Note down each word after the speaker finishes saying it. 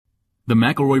The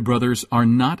McElroy brothers are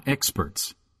not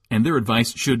experts, and their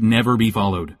advice should never be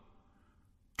followed.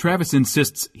 Travis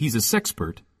insists he's a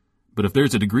sexpert, but if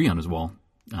there's a degree on his wall,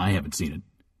 I haven't seen it.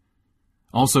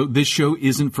 Also, this show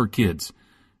isn't for kids,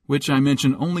 which I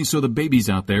mention only so the babies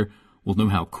out there will know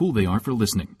how cool they are for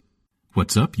listening.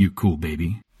 What's up, you cool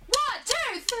baby? 1, 2,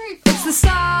 3, 4. It's the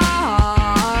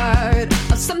start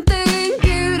of something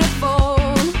beautiful.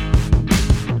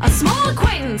 A small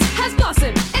acquaintance has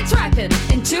blossomed, it's ripened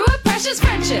into a precious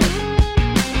friendship.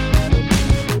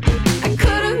 I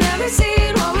could have never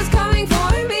seen what was coming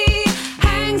for me.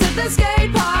 Hangs at the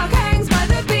skate park, hangs by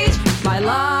the beach. My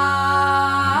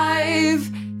life,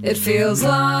 it feels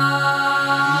like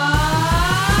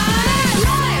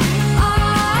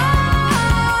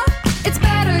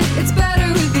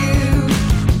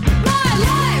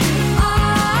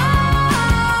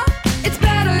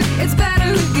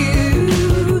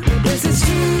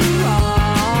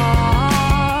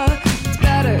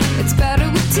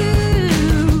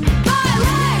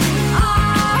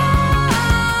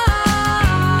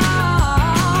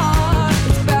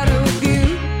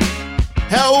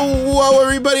Hello,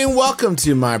 everybody, and welcome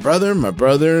to My Brother,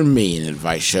 and Me, an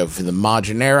advice show for the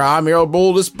modern era. I'm your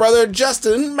oldest brother,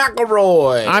 Justin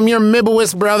McElroy. I'm your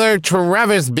middlest brother,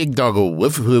 Travis Big Dog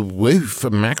Woof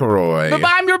McElroy. But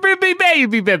I'm your baby, Back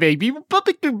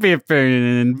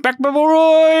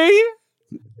McElroy.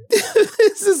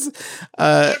 This is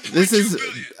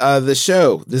the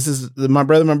show. This is the My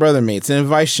Brother, Me. It's an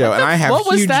advice show, and I have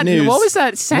huge news. What was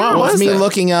that sound? What was me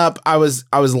looking up? I was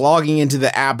logging into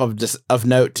the app of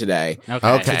Note today.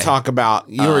 Okay. To talk about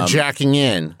You were jacking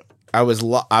in. I was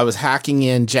hacking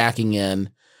in, jacking in.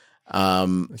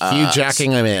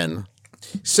 Jacking them in.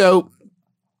 So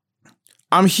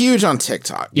I'm huge on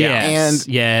TikTok. Yes. And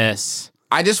yes.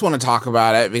 I just want to talk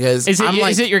about it because Is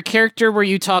it your character where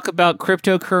you talk about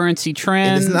cryptocurrency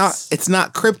trends? It's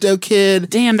not Crypto Kid.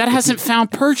 Damn, that hasn't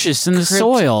found purchase in the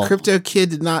soil. Crypto Kid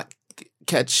did not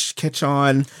catch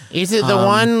on. Is it the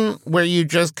one where you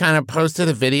just kind of posted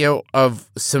a video of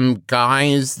some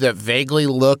guys that vaguely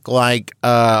look like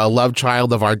a love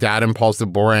child of our dad,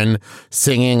 Impulsive Borin,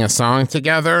 singing a song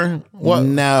together? What?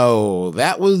 No,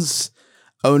 that was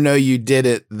Oh No You Did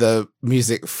It, the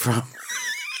music from...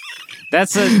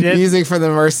 That's music for the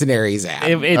Mercenaries app.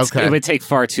 It would take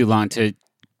far too long to,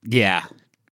 yeah.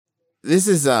 This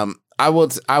is I will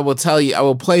tell you. I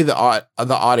will play the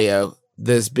audio.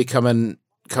 This become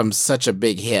such a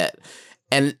big hit,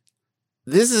 and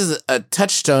this is a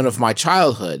touchstone of my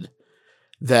childhood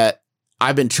that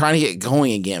I've been trying to get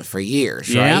going again for years.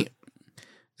 Yeah. Right.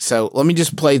 So let me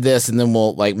just play this, and then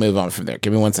we'll move on from there.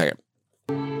 Give me 1 second.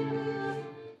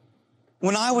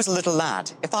 When I was a little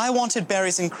lad, if I wanted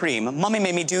berries and cream, Mummy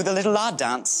made me do the little lad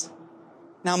dance.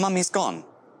 Now Mummy's gone.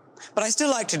 But I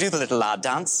still like to do the little lad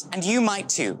dance, and you might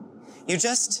too. You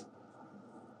just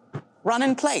run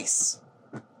in place.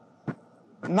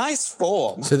 Nice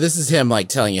form. So this is him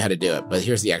telling you how to do it, but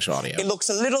here's the actual audio. It looks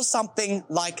a little something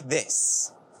like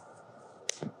this.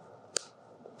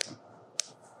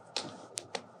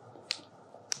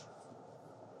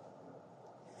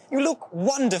 You look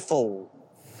wonderful.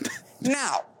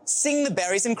 Now, sing the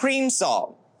berries and cream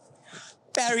song.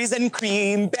 Berries and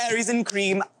cream, berries and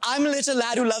cream. I'm a little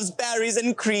lad who loves berries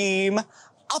and cream.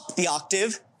 Up the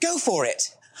octave, go for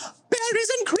it. Berries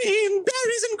and cream,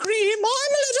 berries and cream.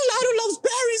 I'm a little lad who loves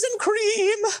berries and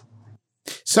cream.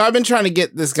 So I've been trying to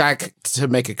get this guy to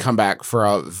make a comeback for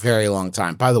a very long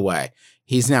time. By the way,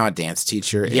 he's now a dance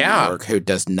teacher in New York who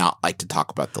does not like to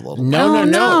talk about the little... No.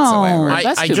 whatsoever.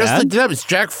 I just looked it up. It's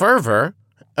Jack Ferver.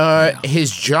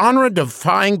 His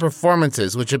genre-defying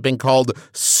performances, which have been called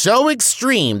so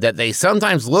extreme that they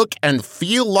sometimes look and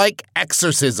feel like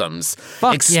exorcisms,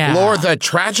 explore the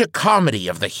tragic comedy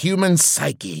of the human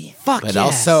psyche. But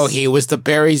also, he was the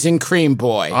berries and cream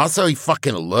boy. Also, he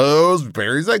fucking loves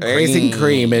berries and cream. Berries and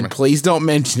cream, and please don't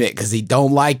mention it because he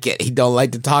don't like it. He don't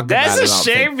like to talk about it. That's a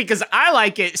shame because I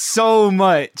like it so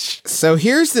much. So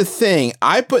here's the thing.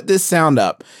 I put this sound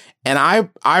up. And I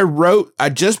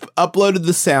just uploaded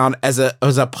the sound as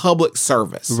a public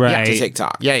service to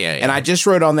TikTok. Yeah. And I just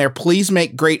wrote on there, please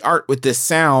make great art with this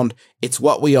sound. It's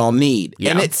what we all need.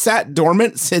 Yeah. And it sat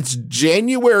dormant since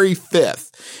January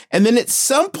 5th. And then at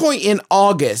some point in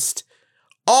August,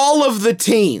 all of the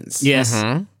teens. Yes.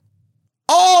 Mm-hmm.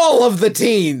 All of the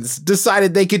teens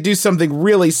decided they could do something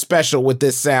really special with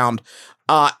this sound.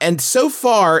 And so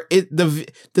far, the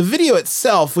video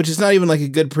itself, which is not even like a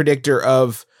good predictor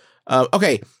of...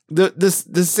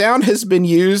 the sound has been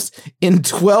used in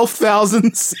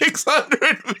 12,600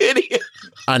 videos.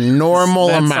 A normal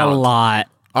That's amount. a lot.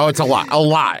 Oh, it's a lot of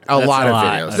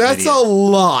videos. That's a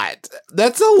lot.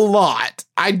 That's a lot.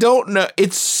 I don't know.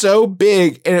 It's so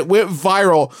big and it went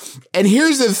viral. And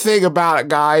here's the thing about it,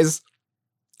 guys.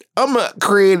 I'm a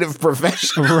creative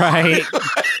professional. Right.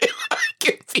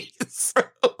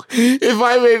 If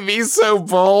I may be so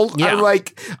bold,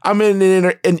 I'm an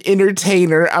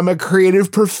entertainer. I'm a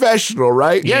creative professional,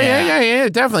 right? Yeah.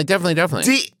 Definitely.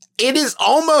 See, it is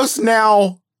almost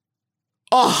now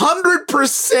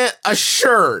 100%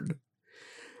 assured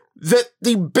that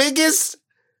the biggest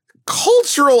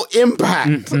cultural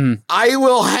impact I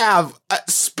will have,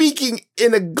 speaking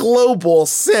in a global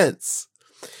sense,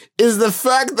 is the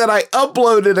fact that I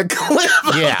uploaded a clip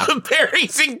of the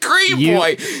Berries and Cream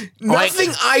Boy.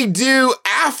 Nothing I do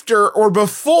after or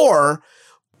before,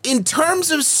 in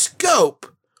terms of scope,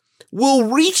 will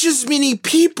reach as many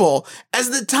people as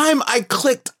the time I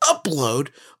clicked upload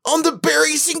on the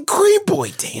Berries and Cream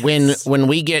Boy dance. When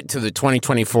we get to the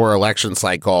 2024 election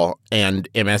cycle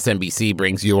and MSNBC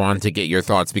brings you on to get your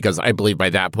thoughts, because I believe by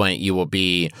that point you will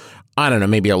be, I don't know,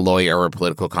 maybe a lawyer or a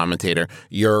political commentator,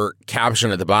 your caption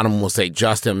at the bottom will say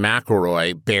Justin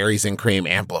McElroy, Berries and Cream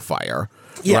amplifier.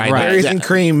 Yeah, right. Berries and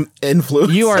Cream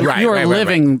influence. You are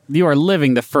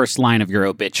living the first line of your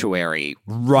obituary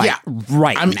right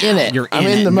I'm now. in it. I'm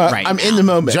in the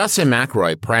moment. Justin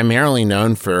McElroy, primarily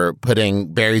known for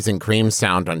putting Berries and Cream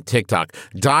sound on TikTok,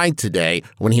 died today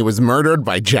when he was murdered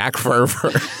by Jack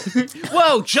Ferver.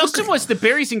 Whoa, Justin was the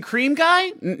Berries and Cream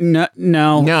guy?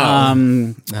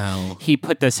 No. He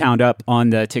put the sound up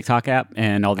on the TikTok app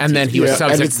and all the and then he was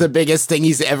and it's the biggest thing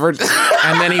he's ever done.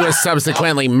 And then he was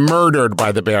subsequently murdered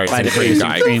by the Berries and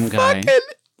Cream guy.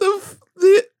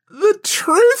 The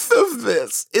truth of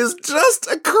this is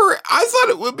just occurring. I thought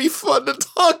it would be fun to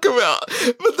talk about,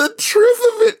 but the truth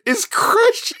of it is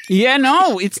crushing. Yeah,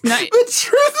 no, it's not. The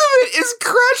truth of it is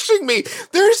crushing me.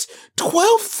 There's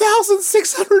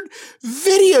 12,600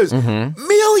 videos,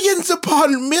 millions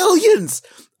upon millions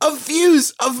of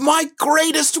views of my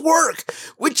greatest work,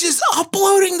 which is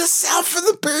uploading the sound for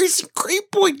the Berries and Cream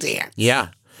Boy dance. Yeah.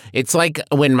 It's like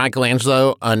when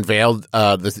Michelangelo unveiled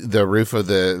the roof of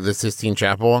the Sistine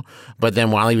Chapel, but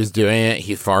then while he was doing it,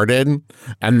 he farted,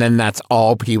 and then that's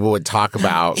all people would talk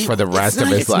about for the rest of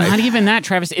his life. It's not even that,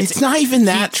 Travis. It's not even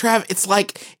that, Trav.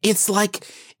 It's like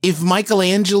if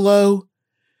Michelangelo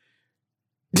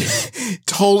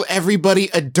told everybody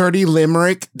a dirty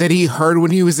limerick that he heard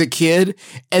when he was a kid,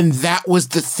 and that was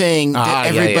the thing that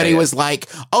everybody was like,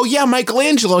 oh yeah,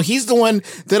 Michelangelo, he's the one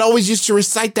that always used to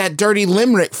recite that dirty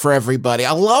limerick for everybody.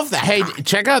 I love that. Hey,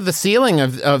 check out the ceiling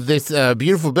of this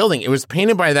beautiful building. It was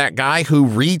painted by that guy who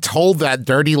retold that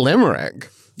dirty limerick.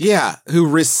 Yeah, who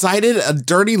recited a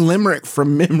dirty limerick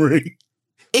from memory.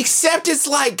 Except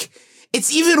it's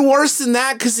even worse than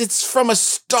that because it's from a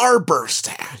Starburst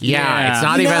ad. Yeah, it's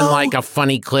not even like a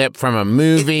funny clip from a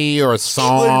movie or a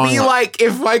song. It would be like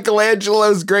if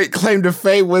Michelangelo's great claim to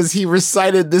fame was he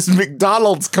recited this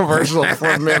McDonald's commercial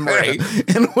from memory.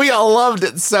 And we all loved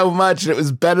it so much. It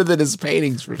was better than his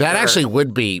paintings. That actually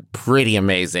would be pretty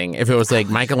amazing if it was like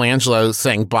Michelangelo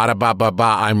saying ba ba ba ba,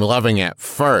 I'm loving it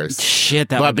first. Shit,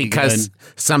 that would be good. But because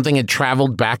something had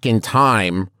traveled back in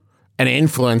time and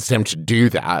influenced him to do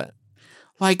that.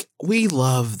 Like, we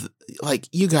love,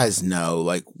 you guys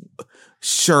know,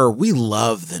 sure, we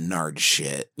love the nerd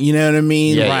shit. You know what I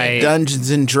mean? Yeah, right.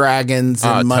 Dungeons and Dragons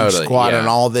and Munch Squad and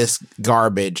all this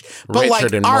garbage. But,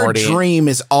 Richard our dream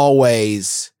is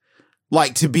always,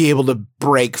 to be able to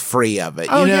break free of it.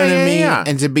 You know what I mean? Yeah.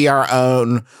 And to be our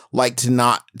own,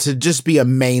 to just be a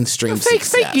mainstream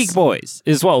success. Fake Geek Boys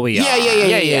is what we are.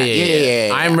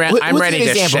 Yeah. I'm ready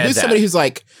to shed Who's that. somebody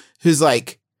who's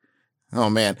like, oh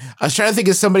man, I was trying to think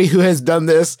of somebody who has done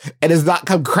this and has not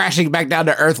come crashing back down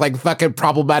to earth like fucking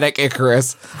problematic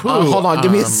Icarus. Hold on,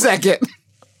 give me a second.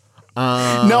 No,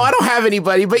 I don't have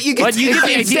anybody, but you can. But you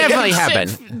it definitely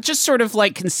happen. Just sort of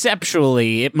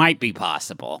conceptually, it might be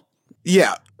possible.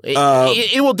 Yeah,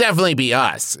 it will definitely be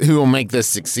us who will make this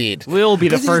succeed. We'll be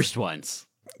the first ones.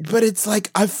 But it's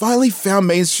I finally found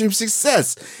mainstream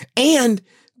success, and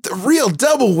the real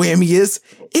double whammy is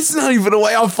it's not even a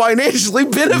way I'll financially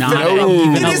benefit.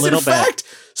 It is, in fact,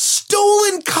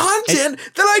 stolen content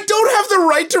that I don't have the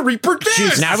right to reproduce.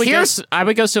 Juice, I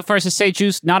would go so far as to say,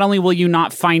 Juice, not only will you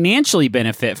not financially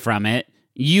benefit from it,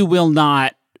 you will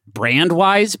not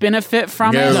brand-wise benefit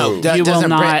from it. No, you will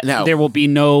not. There will be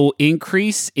no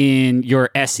increase in your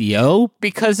SEO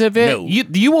because of it. No.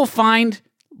 You will find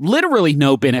literally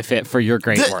no benefit for your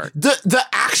great work.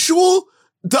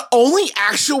 The only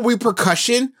actual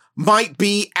repercussion might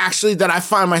be actually that I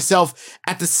find myself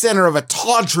at the center of a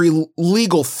tawdry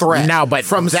legal threat Now, but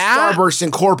from that- Starburst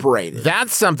Incorporated.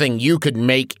 That's something you could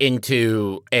make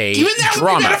into a Even that would be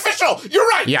drama. beneficial. You're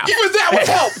right. Yeah. Even that would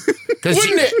help. Because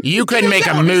Wouldn't it? you could Because make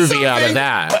that a would be movie out of something.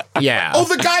 that. Yeah. Oh,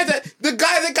 the guy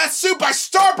that got sued by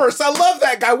Starburst. I love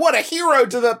that guy. What a hero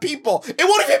to the people. And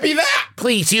what if it be that?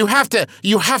 Please, you have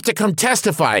to come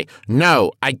testify.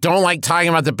 No, I don't like talking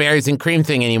about the berries and cream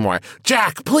thing anymore.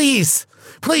 Jack, please.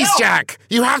 Please, No. Jack.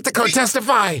 You have to go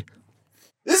testify.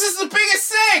 This is the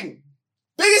biggest thing.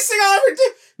 Biggest thing I'll ever do.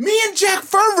 Me and Jack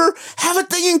Ferver have a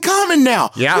thing in common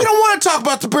now. Yeah. We don't want to talk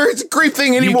about the berries and cream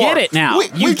thing anymore. get it now.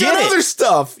 You We've get got it. other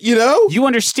stuff, you know? You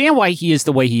understand why he is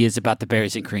the way he is about the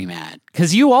berries and cream ad.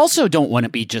 Because you also don't want to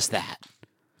be just that.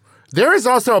 There is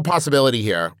also a possibility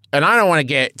here, and I don't want to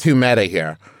get too meta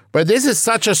here, but this is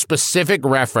such a specific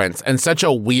reference and such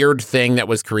a weird thing that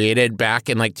was created back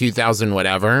in like 2000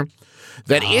 whatever,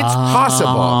 that it's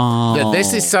possible that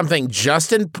this is something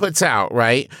Justin puts out,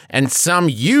 right? And some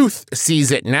youth sees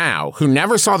it now who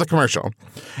never saw the commercial.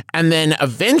 And then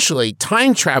eventually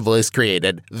time travel is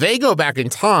created. They go back in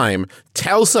time,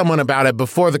 tell someone about it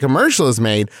before the commercial is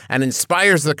made, and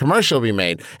inspires the commercial to be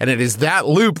made. And it is that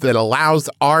loop that allows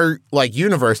our like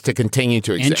universe to continue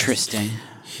to exist. Interesting.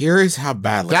 Here is how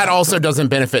badly That also doesn't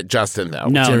benefit Justin, though.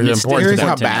 No, which is it's important Here's to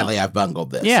how note. badly I've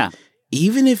bungled this. Yeah.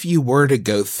 Even if you were to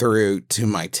go through to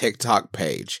my TikTok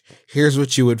page, here's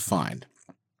what you would find.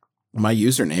 My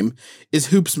username is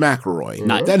Hoops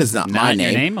McElroy. That is not my Not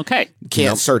your name. name? Okay.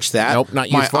 Can't search that. Nope,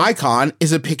 not My useful. icon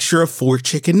is a picture of 4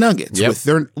 chicken nuggets Yep. with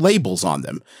their labels on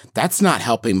them. That's not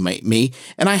helping me.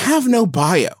 And I have no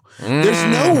bio. There's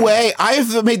no way. I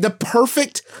have made the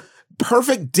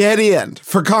perfect dead end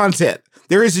for content.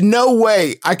 There is no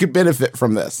way I could benefit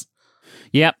from this.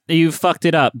 Yep, you fucked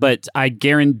it up, but I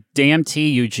guarantee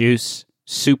you, Juice,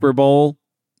 Super Bowl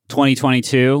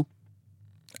 2022,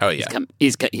 Oh, yeah.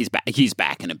 he's back. He's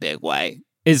back in a big way.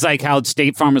 It's like how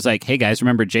State Farm was like, hey guys,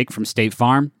 remember Jake from State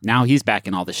Farm? Now he's back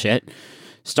in all the shit.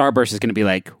 Starburst is going to be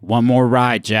like, one more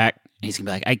ride, Jack. And he's going to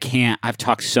be like, I can't. I've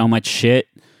talked so much shit.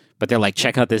 But they're like,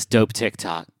 check out this dope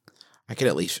TikTok. I could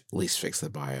at least fix the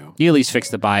bio. You at least fix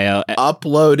the bio.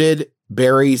 Uploaded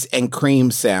berries and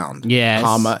cream sound. Yes.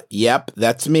 Comma. Yep,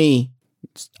 that's me.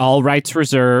 All rights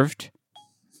reserved.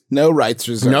 No rights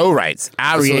reserved. No rights.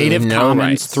 Absolutely Creative no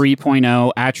Commons rights.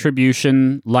 3.0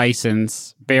 attribution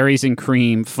license. Berries and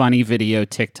cream. Funny video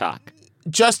TikTok.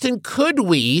 Justin, could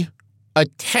we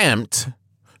attempt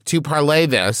to parlay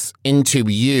this into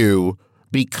you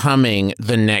becoming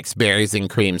the next berries and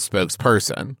cream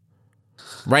spokesperson?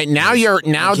 Right now, Again,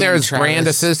 there's brand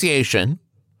Travis. association.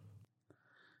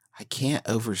 I can't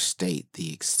overstate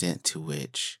the extent to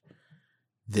which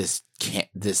this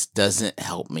doesn't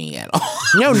help me at all.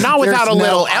 No, not without a There's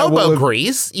little I elbow would-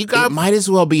 grease. You It got might as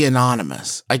well be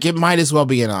anonymous. It might as well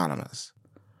be anonymous.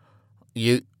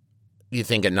 you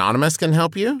think anonymous can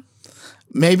help you?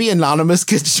 Maybe anonymous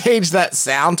could change that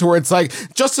sound to where it's like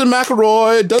Justin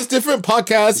McElroy does different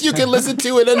podcasts. You can listen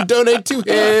to it and donate to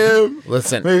him.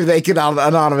 Listen, Maybe they could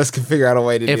anonymous can figure out a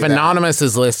way to do if that. Anonymous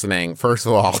is listening, first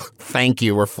of all, thank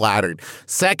you. We're flattered.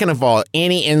 Second of all,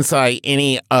 any insight,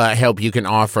 any help you can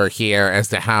offer here as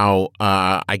to how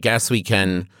I guess we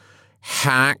can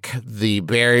hack the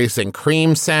berries and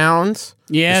cream sounds.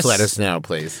 Yes. Just let us know,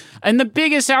 please. And the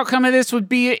biggest outcome of this would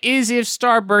be is if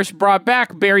Starburst brought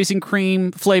back berries and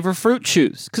cream flavor fruit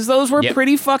chews. Because those were Yep.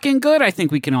 pretty fucking good, I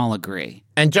think we can all agree.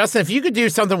 And Justin, if you could do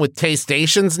something with taste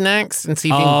stations next and see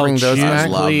if you can bring those Juice, back.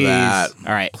 love please. that.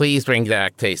 All right. Please bring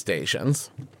back taste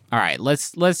stations. All right.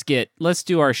 Let's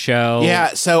do our show.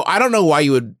 Yeah, so I don't know why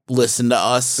you would listen to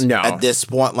us No. at this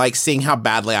point, like seeing how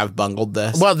badly I've bungled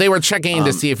this. Well, they were checking in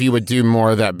to see if you would do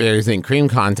more of that berries and cream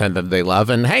content that they love.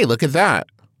 And hey, look at that.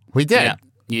 We did. Yeah,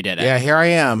 you did it. Yeah, here I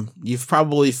am. You've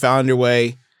probably found your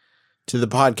way to the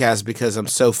podcast because I'm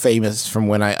so famous from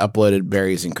when I uploaded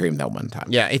berries and cream that one time.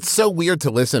 Yeah, it's so weird to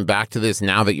listen back to this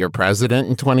now that you're president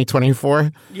in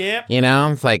 2024. Yep. You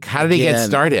know, it's like, how did he get Again,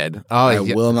 started? Oh, I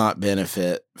yeah. will not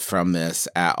benefit from this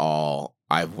at all.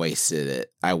 I've wasted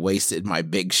it. I wasted my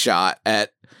big shot at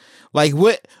like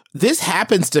what this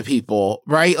happens to people,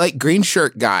 right? Like green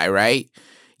shirt guy, right?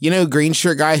 You know, green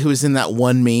shirt guy who was in that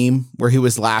one meme where he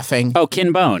was laughing. Oh,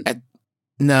 Kin Bone.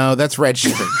 No, that's red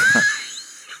shirt.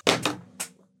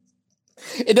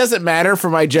 It doesn't matter for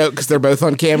my joke because they're both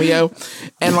on Cameo.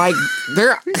 And like,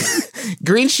 they're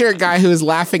green shirt guy who is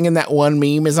laughing in that one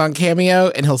meme is on Cameo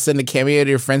and he'll send a Cameo to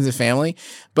your friends and family.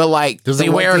 But like, Does the he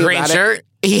one wear a thing green about it- shirt?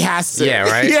 He has to. Yeah,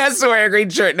 right? He has to wear a green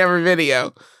shirt in every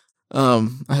video. I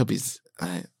hope he's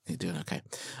doing okay.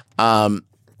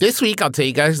 This week, I'll tell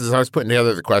you guys, as I was putting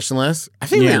together the question list, I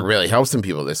think we Yeah. can really help some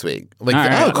people this week. Like, All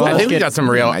right, cool. I think we Let's got some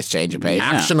real Nice change of pace.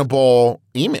 actionable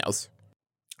emails.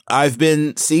 I've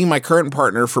been seeing my current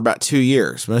partner for about 2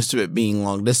 years, most of it being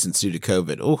long distance due to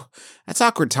COVID. Oh, that's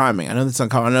awkward timing. I know that's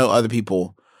uncommon. I know other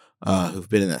people who've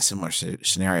been in that similar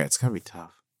scenario. It's going to be tough.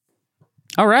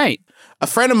 All right. A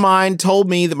friend of mine told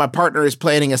me that my partner is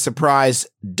planning a surprise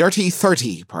Dirty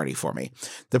 30 party for me.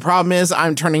 The problem is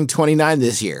I'm turning 29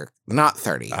 this year, not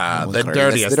 30. The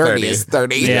dirtiest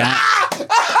 30. Yeah.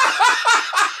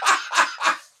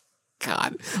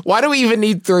 God, why do we even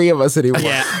need 3 of us anymore?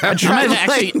 Yeah. I tried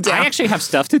I actually have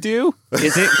stuff to do.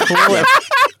 Is it cool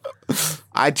if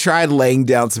I tried laying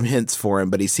down some hints for him,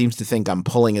 but he seems to think I'm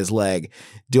pulling his leg.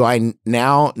 Do I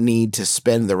now need to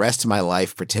spend the rest of my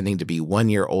life pretending to be 1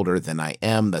 year older than I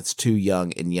am? That's too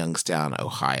young in Youngstown,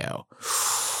 Ohio.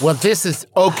 Well, this is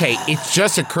okay. It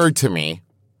just occurred to me.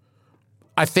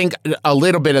 I think a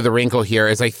little bit of the wrinkle here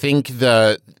is I think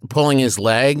the pulling his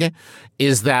leg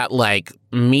is that like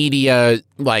media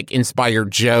like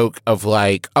inspired joke of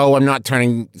like, oh, I'm not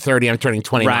turning 30, I'm turning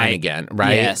 29 Right. again,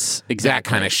 right? Yes, That exactly.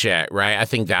 kind of shit, right? I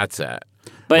think that's it.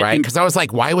 But right? Because I was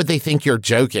like, why would they think you're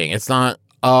joking? It's not,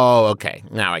 oh, okay.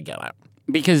 Now I get it.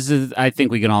 because I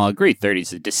think we can all agree 30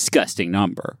 is a disgusting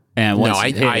number. And once No,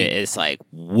 you hit it, it's like,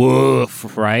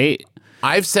 woof, right?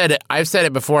 I've said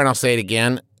it before and I'll say it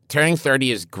again. Turning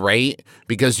 30 is great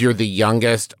because you're the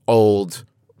youngest old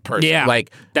person. Yeah,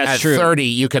 like that's at true. 30,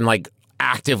 you can like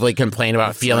actively complain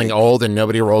about feeling old and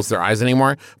nobody rolls their eyes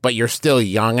anymore, but you're still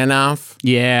young enough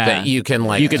Yeah. that you can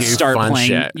like you could do start fun playing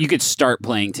shit. you could start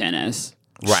playing tennis.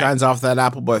 Right. Shines off that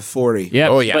apple by 40. Yep,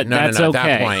 Oh yeah, but no, that's at okay.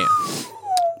 that point,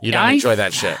 you don't I- enjoy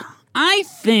that shit. I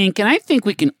think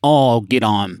we can all get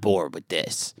on board with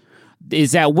this,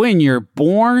 is that when you're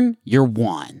born, you're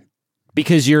one.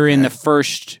 Because you're in the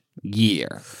first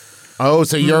year. Oh,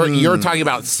 so you're talking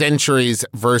about centuries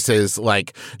versus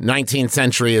like 19th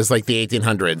century is like the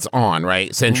 1800s on,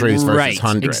 right? Centuries versus Right,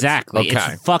 hundreds. exactly.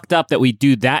 Okay. It's fucked up that we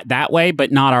do that way,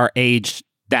 but not our age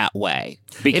that way.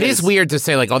 It is weird to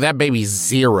say like, oh, that baby's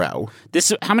 0.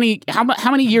 This how many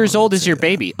years old is your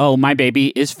baby? Oh, my baby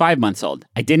is 5 months old.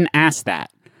 I didn't ask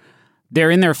that. They're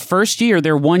in their first year.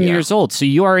 They're 1 year old. So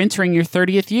you are entering your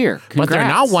 30th year. Congrats. But they're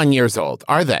not 1 year old,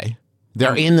 are they?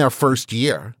 They're in their first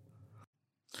year.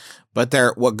 But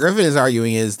what Griffin is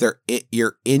arguing is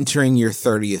you're entering your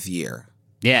 30th year.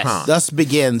 Yes. Huh. Thus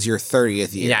begins your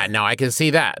 30th year. Yeah, no, I can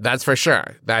see that. That's for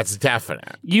sure. That's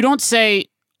definite. You don't say,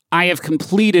 I have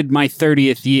completed my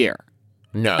 30th year.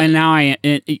 No. And now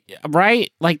right?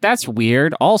 Like, that's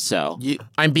weird also.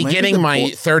 I'm beginning the my bo-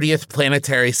 30th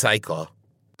planetary cycle.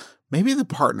 Maybe the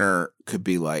partner could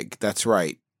be like, that's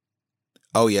right.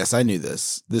 Oh, yes, I knew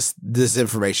this. This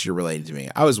information you're relating to me.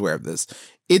 I was aware of this.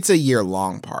 It's a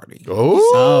year-long party.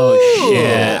 Oh, shit.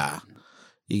 Yeah.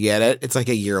 You get it? It's like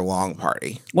a year-long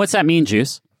party. What's that mean,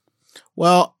 Juice?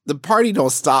 Well, the party don't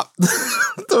stop.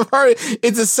 The party,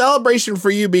 it's a celebration for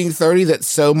you being 30 that's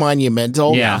so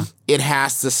monumental. Yeah. It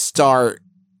has to start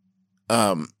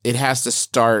at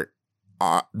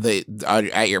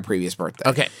your previous birthday.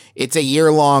 Okay. It's a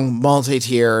year-long,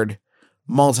 multi-tiered,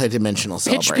 multi-dimensional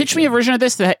celebration. Pitch me a version of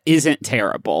this that isn't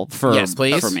terrible for, Yes,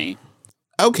 please. for me.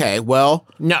 Okay, well,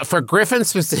 No, for Griffin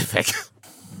specific.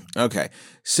 okay.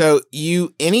 So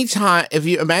if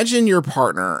you imagine your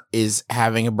partner is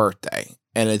having a birthday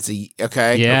and it's Yeah.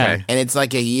 Okay. and it's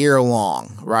like a year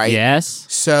long, right? Yes.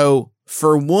 So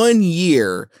for 1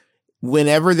 year,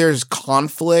 whenever there's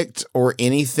conflict or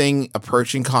anything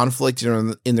approaching conflict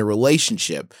in the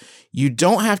relationship, you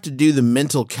don't have to do the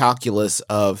mental calculus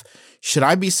of, should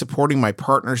I be supporting my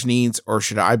partner's needs or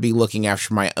should I be looking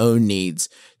after my own needs,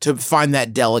 to find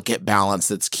that delicate balance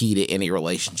that's key to any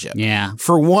relationship. Yeah.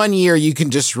 For 1 year, you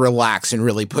can just relax and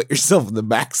really put yourself in the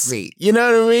back seat. You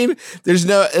know what I mean? There's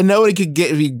nobody could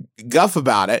be guff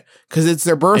about it because it's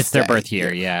their birthday. It's their birth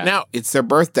year, yeah. Now, It's their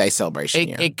birthday celebration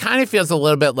year. it kind of feels a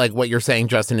little bit like what you're saying,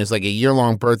 Justin, is like a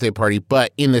year-long birthday party,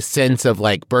 but in the sense of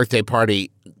like birthday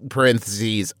party,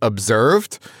 parentheses,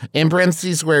 observed, in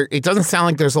parentheses, where it doesn't sound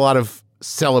like there's a lot of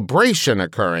celebration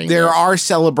occurring. There are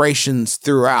celebrations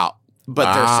throughout,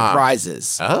 but they're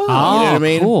surprises. Oh. Oh, You know what I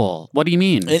mean? cool. What do you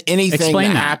mean? Anything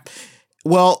Explain that that.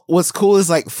 Well, what's cool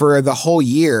is like for the whole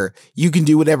year, you can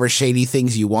do whatever shady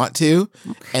things you want to.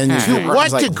 And Okay. your To partner's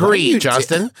what like, degree, are you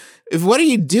Justin? What do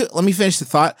you do? Let me finish the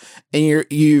thought. And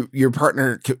your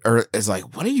partner is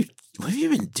like, what have you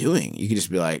been doing? You can just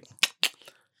be like,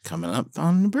 coming up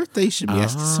on your birthday, you should be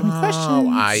asking some questions. Oh,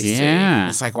 I see. Yeah.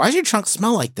 It's like, why does your trunk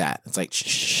smell like that? It's like,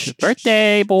 shh,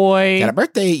 Birthday boy. You got a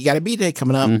birthday, you got a B-day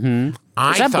coming up. Mm-hmm.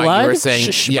 I Is that thought blood? you were saying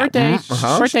Birthday.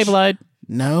 Birthday blood.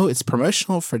 No, it's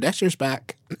promotional for Dexter's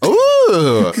back.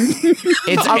 Ooh.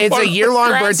 It's a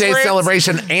year-long birthday Grassroots.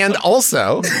 celebration, and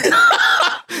also...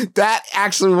 That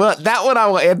actually, that one I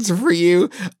will answer for you.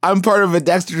 I'm part of a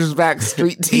Dexter's Back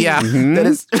street team that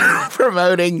is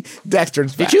promoting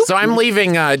Dexter's Back. So I'm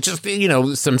leaving just,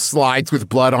 some slides with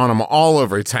blood on them all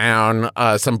over town,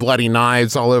 some bloody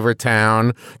knives all over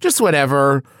town, just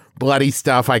whatever bloody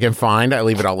stuff I can find. I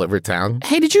leave it all over town.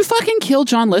 Hey, did you fucking kill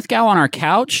John Lithgow on our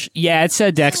couch? Yeah, it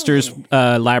said Dexter's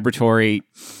Laboratory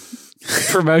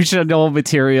promotional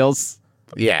materials.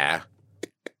 Yeah.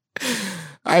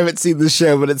 I haven't seen the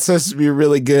show, but it's supposed to be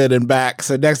really good and back.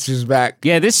 So Dexter's Back.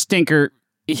 Yeah, this stinker,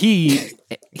 he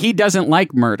doesn't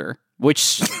like murder,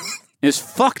 which is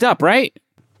fucked up, right?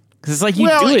 Because it's like you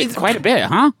do it quite a bit,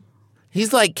 huh?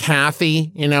 He's like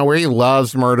Kathy, where he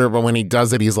loves murder, but when he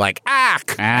does it, he's like,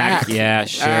 ack. Yeah,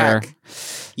 sure.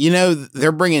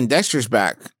 They're bringing Dexter's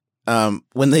back.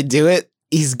 When they do it,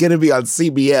 he's going to be on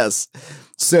CBS.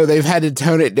 So they've had to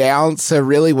tone it down. So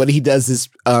really what he does is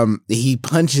he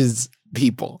punches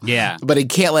people. Yeah. But he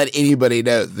can't let anybody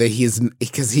know that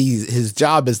his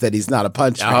job is that he's not a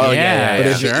puncher. Oh,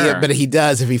 yeah. But he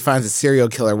does if he finds a serial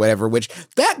killer or whatever, which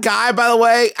that guy, by the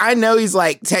way, I know he's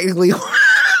like technically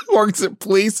works at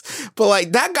police, but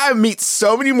like that guy meets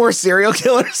so many more serial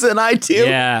killers than I do.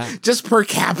 Yeah. Just per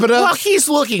capita. Well, he's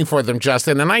looking for them,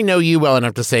 Justin, and I know you well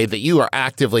enough to say that you are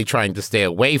actively trying to stay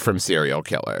away from serial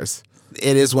killers.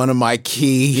 It is one of my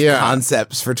key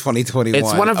concepts for 2021.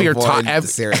 It's one of your top.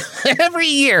 Every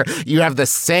year, you have the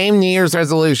same New Year's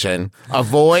resolution: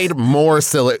 avoid more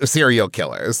serial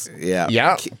killers. Yeah.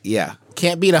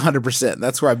 Can't beat 100%.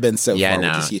 That's where I've been so far.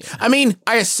 No. I mean,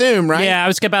 I assume, right? Yeah, I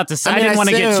was about to say, I didn't want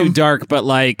to get too dark, but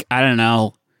like, I don't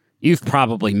know. You've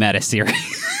probably met a serial.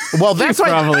 Well, that's You've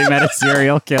probably met a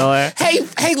serial killer.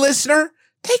 Hey, listener,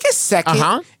 take a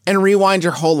second and rewind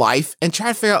your whole life and try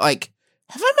to figure out, like,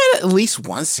 have I met at least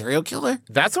one serial killer?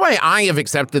 That's why I have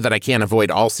accepted that I can't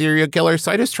avoid all serial killers,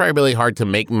 so I just try really hard to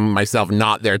make myself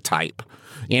not their type.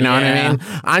 You know what I mean?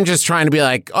 I'm just trying to be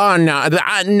like, oh,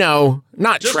 no,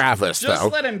 not Travis, though.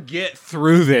 Just let him get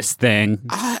through this thing.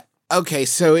 Okay,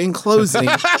 so in closing,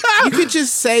 you could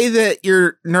just say that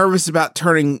you're nervous about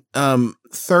turning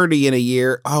 30 in a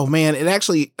year. Oh, man,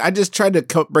 I just tried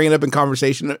to bring it up in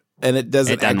conversation, and it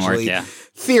doesn't actually work,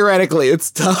 Theoretically, it's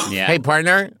tough. Yeah. Hey,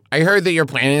 partner, I heard that you're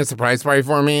planning a surprise party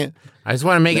for me. I just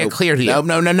want to make it clear to you.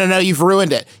 No, you've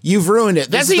ruined it.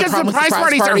 That's because surprise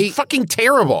parties are fucking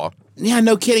terrible. Yeah,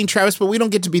 no kidding, Travis, but we don't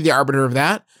get to be the arbiter of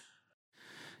that.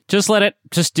 Just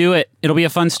do it. It'll be a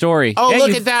fun story. Oh,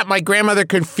 look at that. My grandmother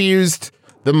confused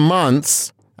the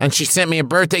months, and she sent me a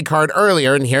birthday card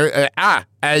earlier, and here,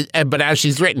 but as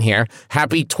she's written here,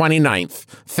 happy 29th.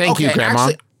 Thank you, Grandma.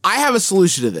 Actually, I have a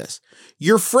solution to this.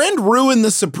 Your friend ruined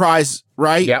the surprise,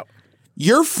 right? Yep.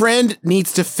 Your friend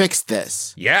needs to fix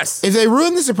this. Yes. If they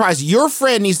ruin the surprise, your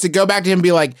friend needs to go back to him and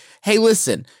be like, hey,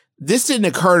 listen, this didn't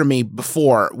occur to me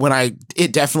before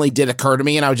it definitely did occur to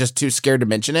me and I was just too scared to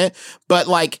mention it. But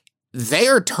like, they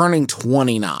are turning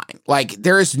 29. Like,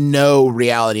 there is no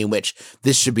reality in which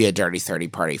this should be a dirty 30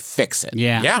 party. Fix it.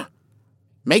 Yeah. Yeah.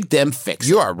 Make them fix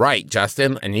You it. are right,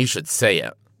 Justin, and you should say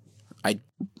it.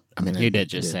 I mean, You did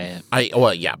just say it.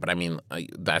 But I mean, I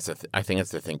think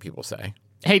it's the thing people say.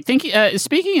 Hey,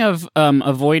 speaking of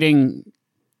avoiding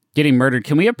getting murdered,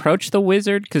 can we approach the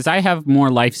wizard? Because I have more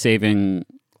life-saving...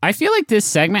 I feel like this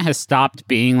segment has stopped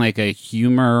being like a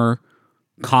humor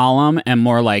column and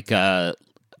more like a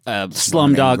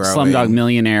Slumdog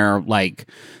Millionaire, like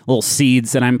little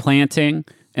seeds that I'm planting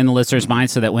in the listener's mind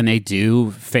so that when they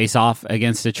do face off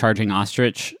against a charging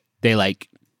ostrich, they like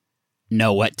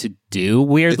know what to do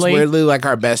weirdly. It's weirdly like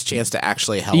our best chance to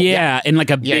actually help. Yeah, in like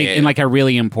a big, in like a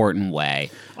really important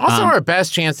way. Also, our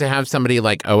best chance to have somebody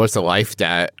like owe us a life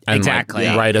debt and like,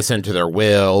 write us into their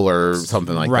will or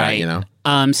something like that. You know,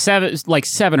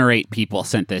 7 or 8 people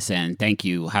sent this in. Thank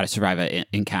you. How to survive an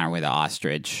encounter with an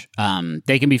ostrich.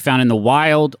 They can be found in the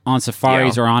wild, on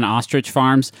safaris, or on ostrich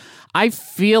farms. I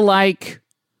feel like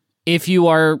if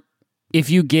you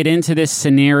get into this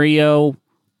scenario,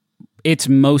 it's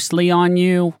mostly on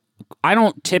you. I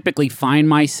don't typically find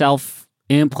myself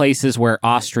in places where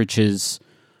ostriches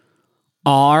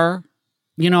are.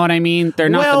 You know what I mean? They're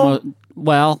not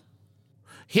well.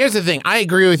 Here's the thing. I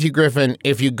agree with you, Griffin,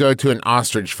 if you go to an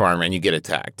ostrich farm and you get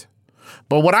attacked.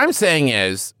 But what I'm saying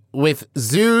is, with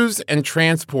zoos and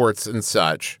transports and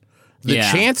such, the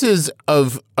chances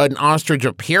of an ostrich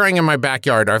appearing in my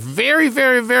backyard are very,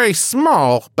 very, very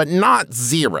small, but not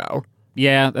zero.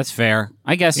 Yeah, that's fair.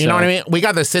 I guess You know what I mean? We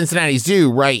got the Cincinnati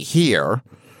Zoo right here.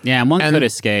 Yeah, and one could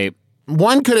escape.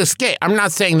 one could escape. I'm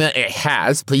not saying that it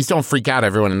has. Please don't freak out,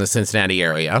 everyone in the Cincinnati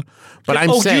area. But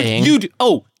I'm saying...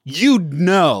 You'd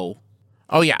know.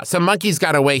 Oh, yeah. Some monkeys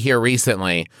got away here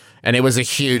recently, and it was a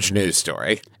huge news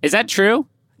story. Is that true?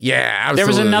 Yeah, absolutely. There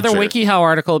was another true. WikiHow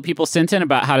article that people sent in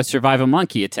about how to survive a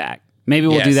monkey attack. Maybe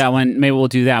we'll do that one. Maybe we'll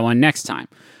do that one next time.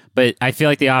 But I feel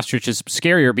like the ostrich is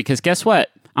scarier because guess what?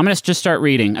 I'm going to just start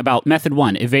reading about method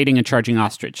 1, evading a charging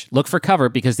ostrich. Look for cover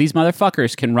because these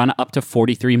motherfuckers can run up to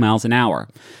 43 miles an hour.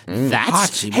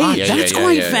 That's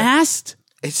quite fast.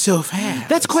 It's so fast.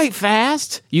 That's quite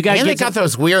fast. You guys they got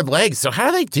those weird legs. So how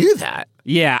do they do that?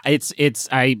 Yeah,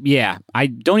 I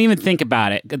don't even think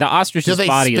about it. The ostrich's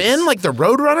body spin like the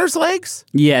Roadrunner's legs?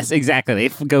 Yes, exactly.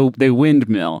 They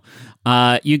windmill.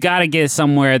 You got to get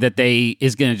somewhere that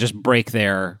is going to just break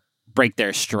their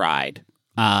stride.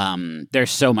 They're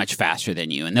so much faster than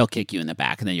you, and they'll kick you in the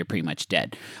back, and then you're pretty much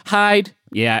dead. Hide,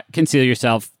 conceal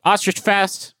yourself. Ostrich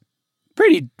fast,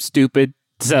 pretty stupid.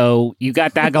 So you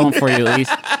got that going for you at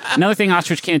least. Another thing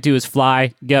ostrich can't do is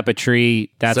fly, get up a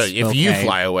tree. That's so if you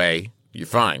fly away, you're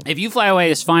fine. If you fly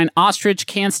away, it's fine. Ostrich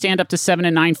can stand up to 7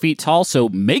 to 9 feet tall, so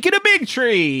make it a big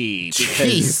tree.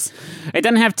 Jeez. It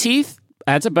doesn't have teeth.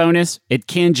 That's a bonus. It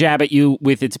can jab at you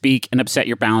with its beak and upset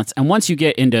your balance. And once you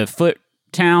get into foot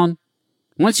town,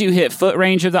 once you hit foot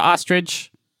range of the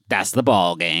ostrich, that's the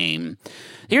ball game.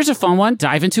 Here's a fun one.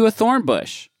 Dive into a thorn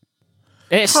bush.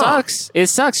 It sucks. It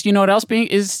sucks. You know what else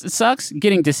it sucks?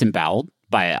 Getting disemboweled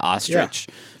by an ostrich.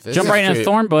 Yeah. Jump right in a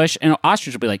thorn bush, and an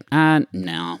ostrich will be like,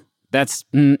 no. That's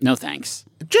no thanks.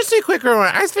 Just a quick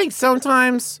reminder. I think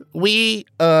sometimes we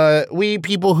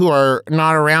people who are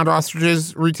not around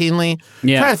ostriches routinely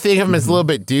try to think of them as a little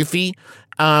bit doofy.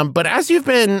 But as you've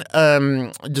been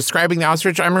describing the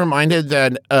ostrich, I'm reminded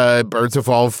that birds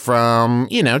evolved from,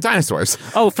 dinosaurs.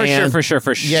 Oh, for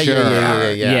sure.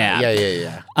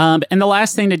 Yeah. And the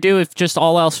last thing to do, if just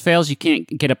all else fails, you can't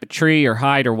get up a tree or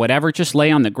hide or whatever, just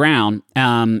lay on the ground.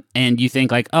 And you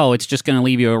think like, oh, it's just going to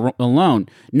leave you alone.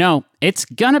 No, it's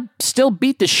going to still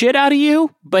beat the shit out of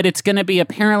you, but it's going to be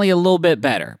apparently a little bit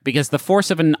better because the force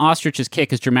of an ostrich's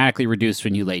kick is dramatically reduced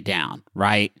when you lay down,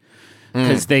 right?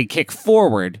 Because they kick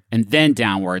forward and then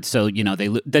downward, so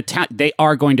they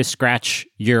are going to scratch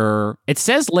your. It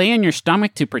says lay in your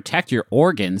stomach to protect your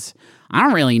organs. I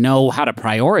don't really know how to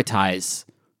prioritize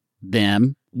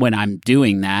them when I'm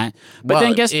doing that. But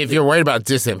then if you're worried about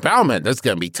disembowelment, that's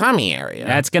going to be tummy area.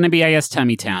 That's going to be, I guess,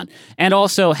 tummy town. And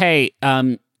also, hey,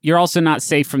 you're also not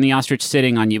safe from the ostrich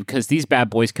sitting on you because these bad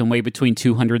boys can weigh between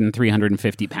 200 and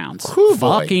 350 pounds.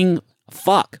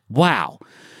 Fuck. Wow.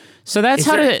 So that's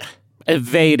how to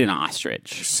evade an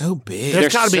ostrich. They're so big.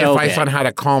 There's got to be advice on how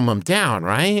to calm them down,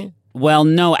 right? Well,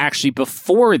 no, actually,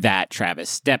 before that, Travis,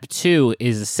 step 2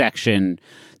 is a section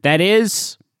that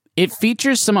it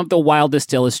features some of the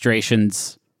wildest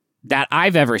illustrations that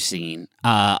I've ever seen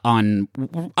on,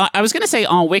 I was going to say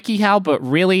on WikiHow, but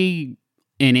really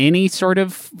in any sort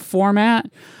of format.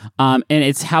 And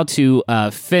it's how to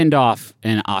fend off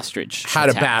an ostrich. How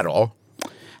to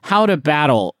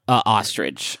battle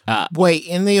ostrich. Wait,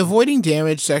 in the avoiding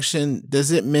damage section,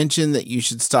 does it mention that you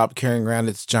should stop carrying around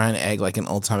its giant egg like an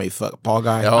old-timey football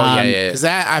guy? Oh, yeah. Because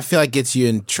that, I feel like, gets you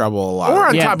in trouble a lot. Or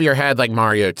on top of your head like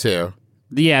Mario, too.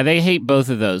 Yeah, they hate both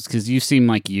of those because you seem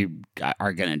like you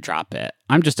are going to drop it.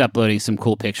 I'm just uploading some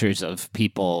cool pictures of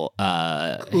people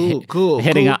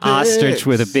hitting an ostrich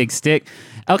with a big stick.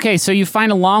 Okay, so you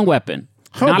find a long weapon.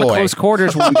 Not a close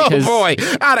quarters one because... Oh, boy.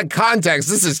 Out of context,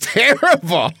 this is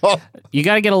terrible. You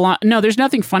got to get a long... No, there's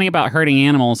nothing funny about hurting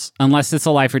animals unless it's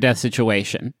a life or death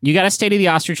situation. You got to stay to the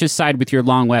ostrich's side with your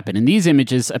long weapon. In these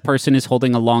images, a person is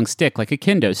holding a long stick, like a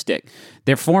kendo stick.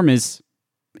 Their form is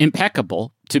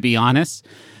impeccable, to be honest.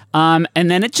 And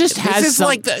then it just has this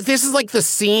is like the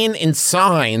scene in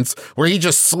Signs where he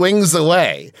just swings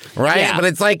away, right? Yeah. But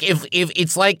it's like if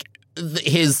it's like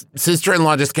his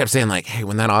sister-in-law just kept saying like, hey,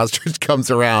 when that ostrich comes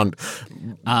around,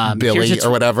 Billy or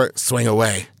whatever, swing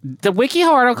away. The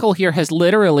WikiHow article here has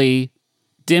literally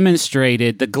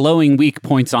demonstrated the glowing weak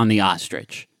points on the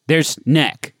ostrich. There's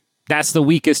neck. That's the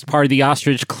weakest part of the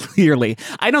ostrich, clearly.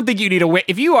 I don't think you need to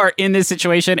if you are in this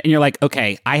situation and you're like,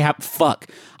 okay, I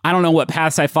don't know what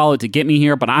paths I followed to get me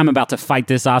here, but I'm about to fight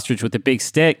this ostrich with a big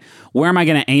stick. Where am I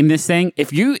going to aim this thing?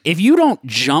 If you don't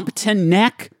jump to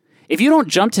neck, if you don't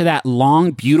jump to that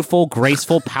long, beautiful,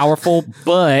 graceful, powerful,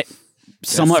 but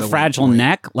somewhat the fragile point.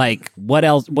 neck, like what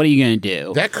else? What are you going to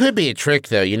do? That could be a trick,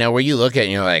 though, where you look at it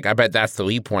and you're like, I bet that's the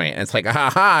weak point. And it's like,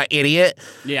 ha, idiot.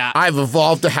 Yeah. I've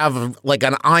evolved to have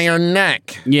an iron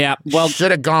neck. Yeah. Well,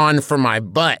 Should have gone for my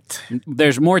butt.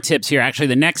 there's more tips here. Actually,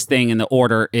 the next thing in the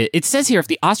order, it says here, if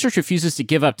the ostrich refuses to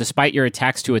give up despite your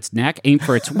attacks to its neck, aim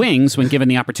for its wings when given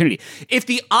the opportunity. If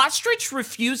the ostrich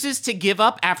refuses to give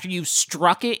up after you've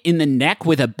struck it in the neck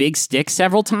with a big stick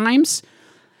several times,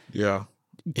 Yeah.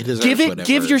 It deserves whatever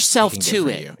give yourself it can to give for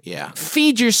it. you. Yeah.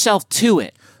 Feed yourself to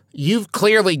it. You've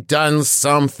clearly done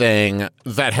something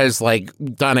that has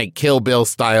done a Kill Bill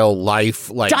style life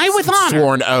Die with honor.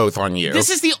 sworn oath on you. This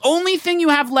is the only thing you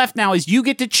have left now is you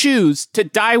get to choose to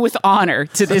die with honor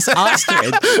to this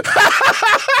ostrich.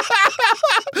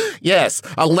 Yes,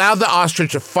 allow the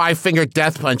ostrich to 5-finger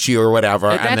death punch you or whatever,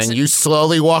 and That's- then you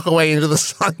slowly walk away into the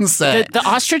sunset. The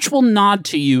ostrich will nod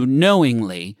to you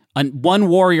knowingly, one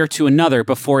warrior to another,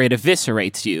 before it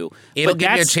eviscerates you. It'll But give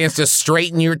you a that's- chance to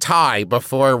straighten your tie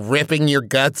before ripping your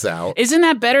guts out. Isn't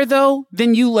that better, though,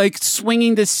 than you,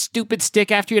 swinging this stupid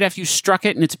stick after you struck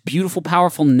it in its beautiful,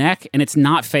 powerful neck, and it's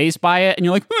not fazed by it, and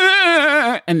you're like,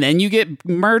 "Ah," and then you get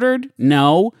murdered?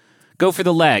 No. Go for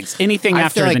the legs. Anything I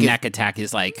after feel like the if- neck attack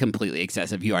is, completely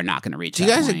excessive. You are not going to reach Do that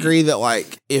you guys point. agree that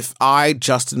if I,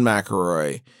 Justin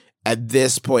McElroy, at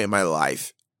this point in my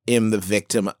life, am the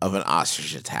victim of an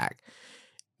ostrich attack,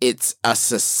 it's a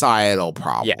societal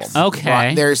problem. Yes. Okay.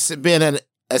 Right? There's been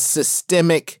a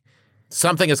systemic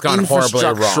Something has gone horribly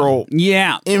wrong. infrastructural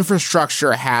Yeah.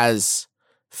 infrastructure has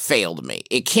failed me.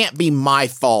 It can't be my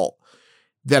fault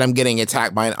that I'm getting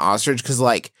attacked by an ostrich because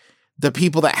the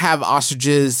people that have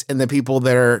ostriches and the people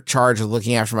that are charged with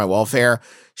looking after my welfare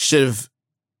should have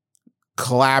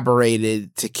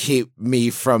collaborated to keep me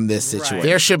from this situation.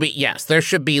 There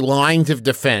should be lines of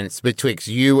defense betwixt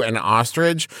you and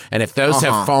ostrich, and if those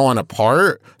have fallen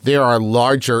apart, there are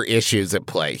larger issues at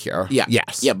play here. Yeah.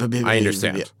 Yes. Yeah, but I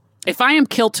understand. yeah. If I am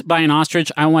killed by an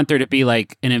ostrich, I want there to be an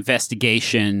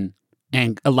investigation,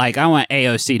 and I want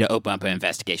AOC to open up an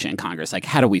investigation in Congress.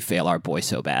 How do we fail our boy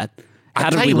so bad? How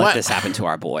did tell we you let what. this happen to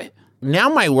our boy? Now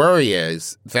my worry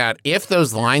is that if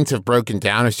those lines have broken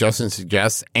down, as Justin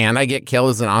suggests, and I get killed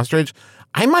as an ostrich,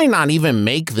 I might not even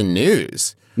make the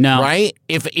news. No. Right?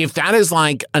 If that is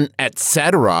an et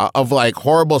cetera of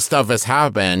horrible stuff has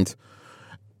happened,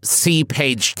 see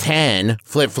page 10,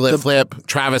 flip,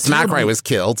 Travis McRae was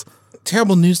killed.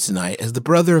 Terrible news tonight as the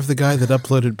brother of the guy that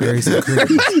uploaded Berries and Cream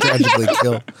was tragically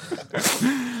killed.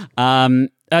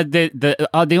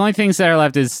 The only things that are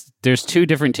left is there's 2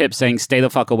 different tips saying stay the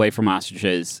fuck away from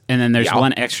ostriches, and then there's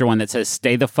one extra one that says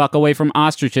stay the fuck away from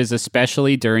ostriches,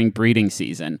 especially during breeding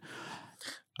season.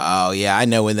 Oh, yeah, I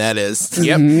know when that is.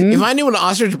 Yep. If I knew when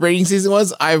ostrich breeding season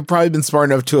was, I've probably been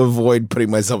smart enough to avoid putting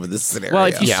myself in this scenario. Well,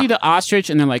 if you see the ostrich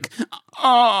and they're like,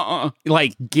 oh,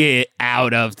 get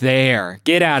out of there.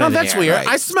 Get out Oh, of there. that's weird. right.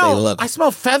 I They smell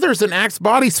feathers in Axe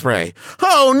body spray.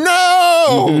 Oh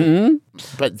no! Mm-hmm.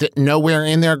 But nowhere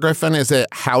in there, Griffin, is it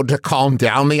how to calm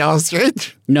down the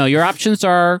ostrich. No, your options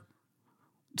are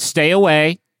stay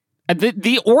away.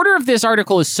 The order of this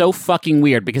article is so fucking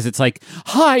weird because it's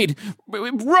hide,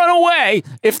 run away.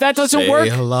 If that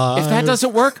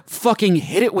doesn't work, fucking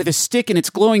hit it with a stick in its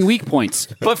glowing weak points.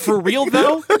 But for real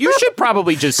though, you should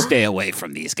probably just stay away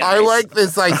from these guys. I like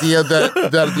this idea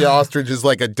that the ostrich is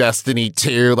like a Destiny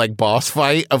 2 boss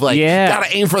fight of gotta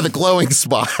aim for the glowing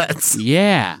spots.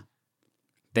 Yeah.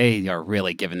 They are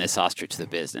really giving this ostrich the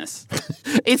business.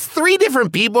 It's 3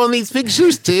 different people in these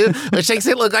pictures too, which makes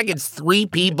it look like it's 3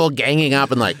 people ganging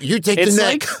up and you take It's the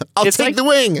neck, I'll it's take the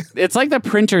wing. It's like the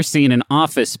printer scene in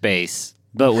Office Space,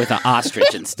 but with an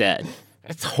ostrich instead.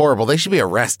 It's horrible. They should be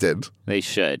arrested. They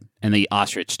should. And the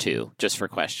ostrich too, just for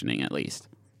questioning at least.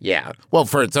 Yeah. Well,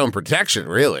 for its own protection,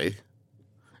 really.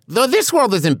 Though this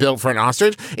world isn't built for an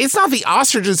ostrich, it's not the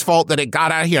ostrich's fault that it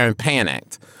got out here and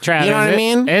panicked. Travis, you know what I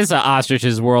mean? It's an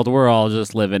ostrich's world. We're all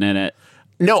just living in it.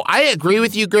 No, I agree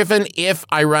with you, Griffin, if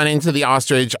I run into the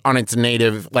ostrich on its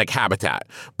native habitat.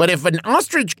 But if an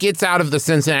ostrich gets out of the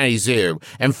Cincinnati Zoo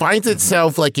and finds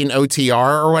itself in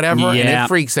OTR or whatever and Yeah. it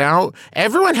freaks out,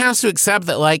 everyone has to accept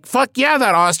that fuck yeah,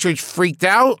 that ostrich freaked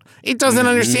out. It doesn't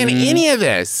understand any of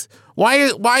this. Why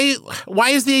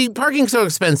is the parking so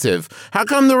expensive? How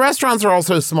come the restaurants are all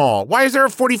so small? Why is there a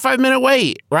 45-minute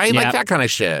wait? Right? Yep. That kind of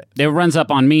shit. It runs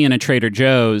up on me in a Trader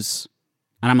Joe's,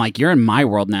 and I'm like, you're in my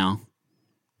world now.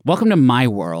 Welcome to my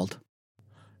world.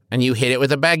 And you hit it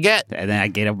with a baguette. And then I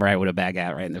get him right with a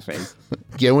baguette right in the face.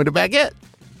 Get with a baguette.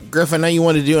 Griff, I know you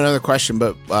want to do another question,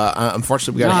 but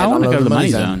unfortunately we got to I head want on to go over to the money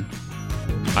zone.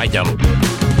 zone. I don't.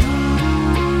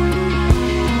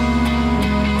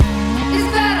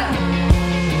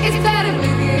 It's better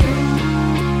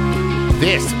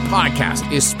podcast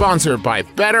is sponsored by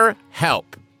BetterHelp.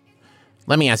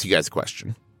 Let me ask you guys a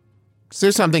question. Is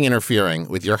there something interfering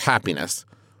with your happiness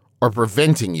or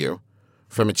preventing you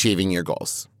from achieving your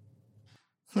goals?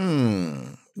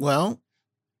 Well,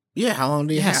 yeah, how long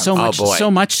do you have?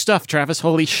 So much stuff, Travis.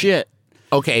 Holy shit.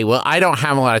 Okay, well, I don't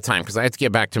have a lot of time because I have to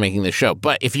get back to making the show.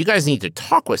 But if you guys need to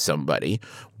talk with somebody,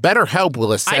 BetterHelp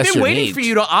will assess your needs. I've been waiting for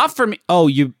you to offer me.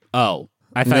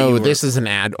 I thought no, this is an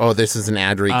ad. Oh, this is an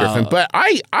ad read, Griffin. But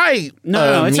it's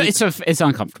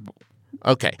uncomfortable.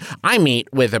 Okay, I meet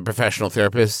with a professional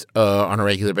therapist on a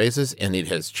regular basis, and it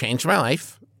has changed my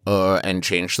life. And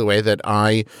changed the way that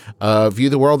I view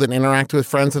the world and interact with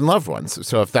friends and loved ones.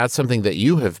 So if that's something that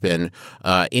you have been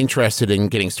interested in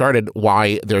getting started,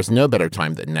 why there's no better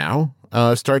time than now.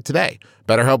 Start today.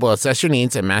 BetterHelp will assess your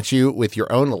needs and match you with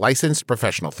your own licensed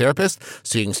professional therapist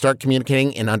so you can start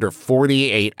communicating in under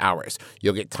 48 hours.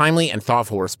 You'll get timely and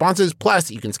thoughtful responses. Plus,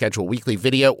 you can schedule weekly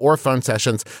video or phone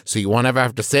sessions so you won't ever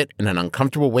have to sit in an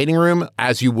uncomfortable waiting room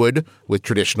as you would with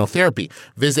traditional therapy.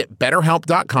 Visit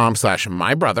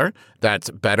BetterHelp.com/mybrother. That's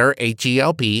better,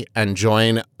 H-E-L-P, and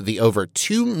join the over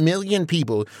 2 million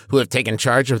people who have taken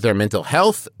charge of their mental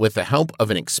health with the help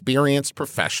of an experienced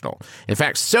professional. In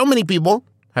fact, so many people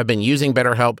have been using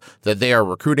BetterHelp that they are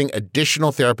recruiting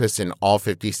additional therapists in all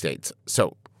 50 states.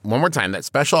 So one more time, that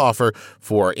special offer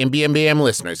for MBMBaM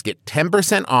listeners, get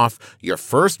 10% off your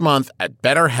first month at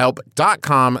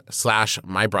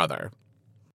BetterHelp.com/mybrother.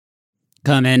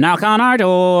 Come and knock on our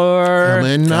door. Come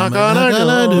and knock on our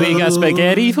door. We got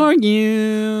spaghetti for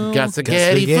you. Got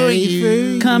spaghetti for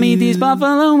you. Come eat these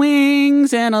buffalo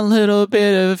wings and a little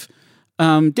bit of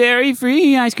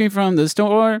dairy-free ice cream from the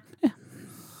store.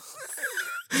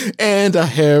 And a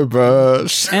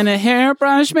hairbrush. And a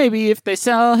hairbrush, maybe if they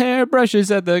sell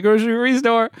hairbrushes at the grocery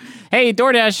store. Hey,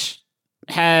 DoorDash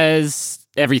has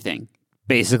everything.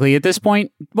 Basically, at this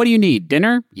point, what do you need?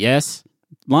 Dinner? Yes.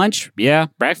 Lunch? Yeah.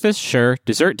 Breakfast? Sure.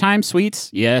 Dessert time? Sweets?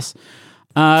 Yes.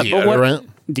 Deodorant?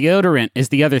 Deodorant is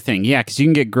the other thing. Yeah, because you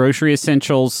can get grocery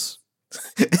essentials.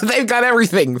 They've got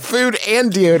everything. Food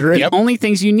and deodorant. The only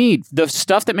things you need. The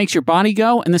stuff that makes your body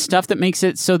go and the stuff that makes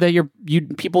it so that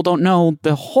people don't know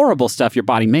the horrible stuff your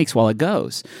body makes while it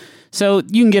goes. So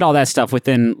you can get all that stuff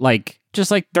within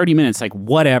just 30 minutes,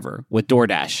 whatever, with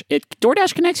DoorDash.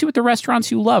 DoorDash connects you with the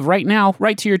restaurants you love right now,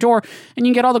 right to your door, and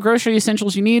you can get all the grocery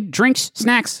essentials you need, drinks,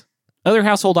 snacks, other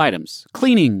household items,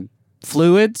 cleaning,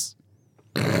 fluids,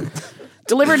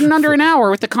 delivered in under an hour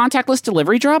with the contactless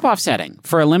delivery drop-off setting.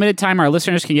 For a limited time, our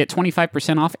listeners can get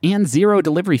 25% off and 0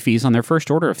 delivery fees on their first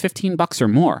order of $15 or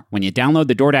more when you download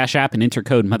the DoorDash app and enter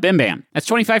code MBMBaM. That's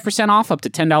 25% off up to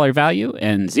 $10 value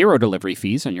and 0 delivery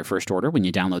fees on your first order when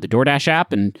you download the DoorDash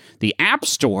app and the App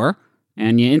Store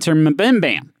and you enter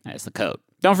MBMBaM as the code.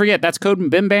 Don't forget, that's code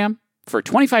MBMBaM for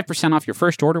 25% off your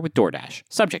first order with DoorDash.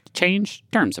 Subject to change,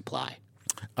 terms apply.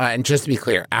 And just to be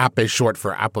clear, app is short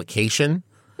for application.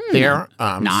 There,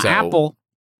 Apple.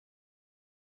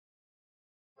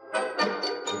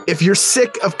 If you're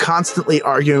sick of constantly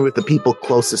arguing with the people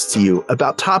closest to you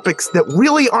about topics that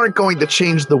really aren't going to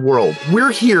change the world,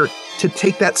 we're here to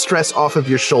take that stress off of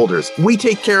your shoulders. We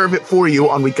take care of it for you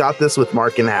on We Got This with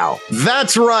Mark and Hal.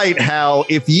 That's right, Hal.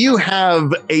 If you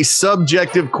have a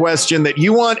subjective question that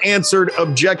you want answered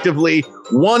objectively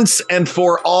once and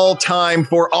for all time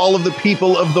for all of the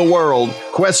people of the world,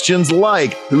 questions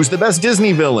like, who's the best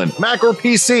Disney villain, Mac or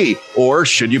PC? Or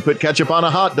should you put ketchup on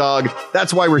a hot dog?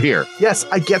 That's why we're here. Yes,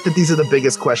 I get that these are the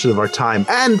biggest questions of our time,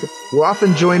 and we're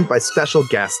often joined by special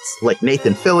guests like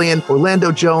Nathan Fillion,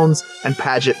 Orlando Jones, and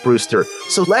Paget Brewster.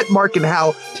 So let Mark and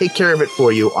Hal take care of it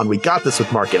for you on We Got This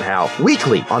with Mark and Hal,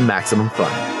 weekly on Maximum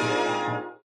Fun.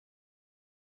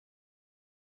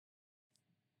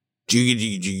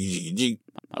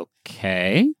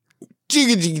 Okay.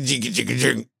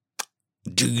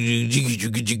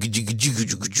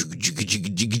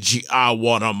 I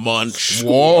want a munch.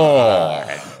 Whoa.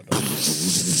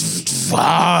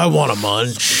 I want a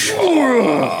munch.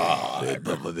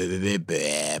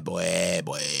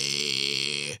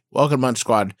 Welcome to Munch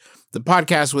Squad, the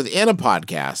podcast within a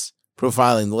podcast,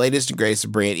 profiling the latest and greatest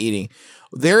of brilliant eating.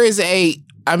 There is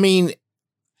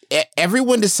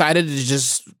everyone decided to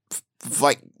just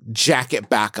jack it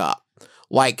back up.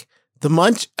 The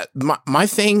munch, my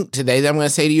thing today that I'm going to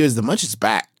say to you is the munch is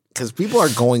back because people are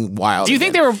going wild. Do you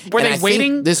think were they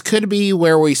waiting? This could be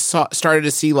where we started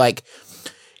to see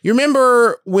you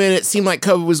remember when it seemed like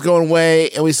COVID was going away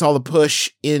and we saw the push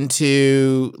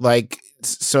into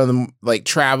some of the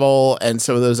travel and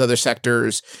some of those other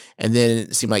sectors, and then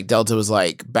it seemed like Delta was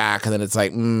back, and then it's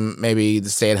maybe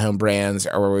the stay-at-home brands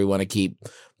are where we want to keep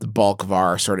the bulk of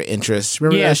our sort of interests.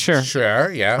 Remember Yeah, this? sure.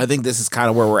 Sure, yeah. I think this is kind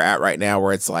of where we're at right now,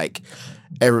 where it's like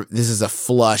this is a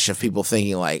flush of people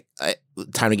thinking like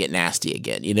time to get nasty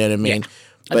again. You know what I mean?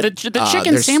 But, the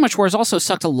chicken there's- sandwich wars also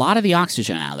sucked a lot of the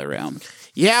oxygen out of the room.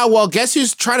 Yeah, well, guess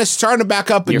who's trying to start it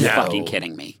back up? You're again? fucking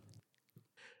kidding me.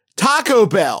 Taco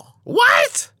Bell.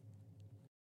 What?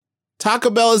 Taco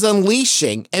Bell is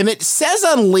unleashing, and it says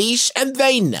unleash, and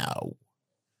they know.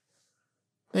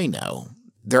 They know.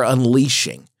 They're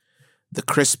unleashing the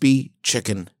crispy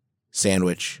chicken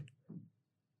sandwich.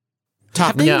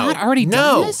 Have they not already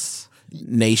done this?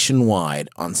 Nationwide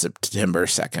on September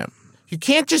 2nd. You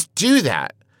can't just do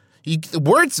that.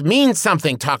 Words mean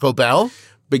something, Taco Bell.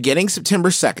 Beginning September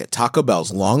 2nd, Taco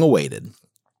Bell's long-awaited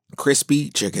crispy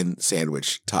chicken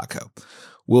sandwich taco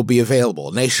will be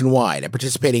available nationwide at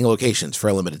participating locations for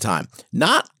a limited time.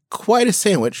 Not quite a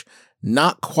sandwich,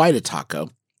 not quite a taco.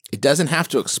 It doesn't have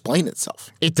to explain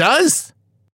itself. It does?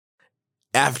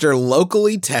 After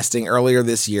locally testing earlier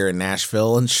this year in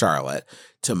Nashville and Charlotte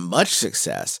to much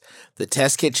success, the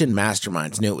test kitchen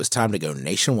masterminds knew it was time to go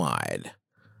nationwide.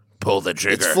 Pull the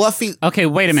trigger. It's fluffy. Okay,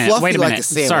 wait a minute. Fluffy Wait a like minute. a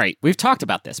sandwich. Sorry, we've talked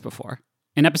about this before.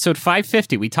 In episode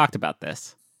 550, we talked about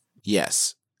this.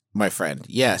 Yes, my friend.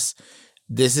 Yes.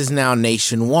 This is now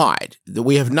nationwide.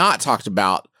 We have not talked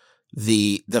about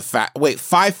the fact. Wait,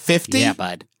 550? Yeah,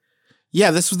 bud.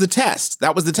 Yeah, this was the test.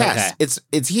 That was the test. Okay.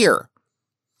 It's here.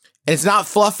 And it's not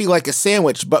fluffy like a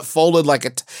sandwich, but folded like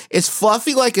it's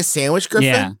fluffy like a sandwich, Griffin.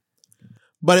 Yeah.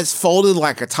 But it's folded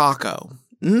like a taco.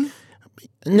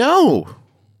 No.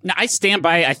 Now, I stand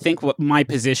by, I think, what my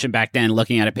position back then,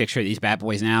 looking at a picture of these bad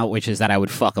boys now, which is that I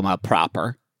would fuck them up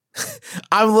proper.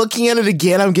 I'm looking at it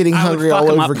again. I'm getting I would hungry fuck all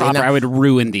them over up again. proper. I would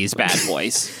ruin these bad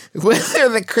boys. Whether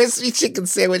the crispy chicken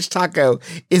sandwich taco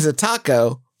is a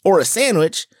taco or a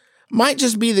sandwich might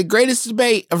just be the greatest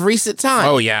debate of recent time.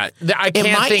 Oh, yeah. I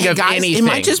can't think of anything. It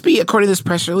might just be, according to this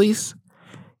press release,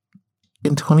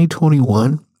 in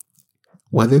 2021,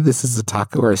 whether this is a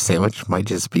taco or a sandwich might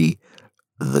just be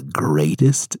the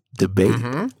greatest debate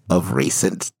of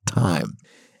recent time.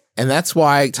 And that's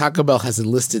why Taco Bell has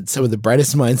enlisted some of the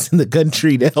brightest minds in the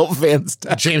country to help fans.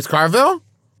 James Carville?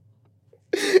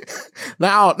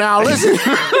 Now listen.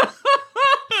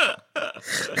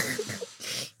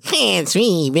 It's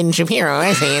me, Ben Shapiro.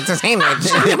 I say it's a sandwich.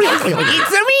 It's a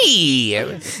me.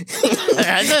 Ben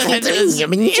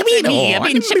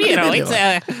Shapiro.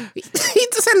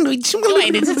 It's a sandwich.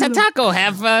 Wait, is it a taco?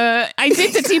 Have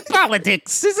identity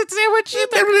politics? Is it sandwich?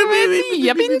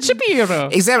 Ben Shapiro.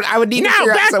 Except I would need to Now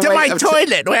figure out back some to way my of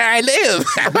toilet where I live.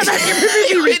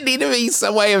 It would need to be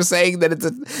some way of saying that it's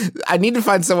a. I need to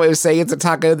find some way of saying it's a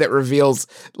taco that reveals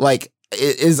like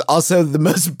it is also the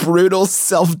most brutal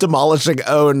self-demolishing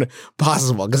own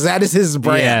possible, because that is his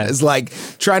brand. Yeah. Is like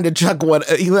trying to chuck one.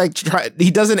 He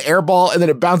does an air ball and then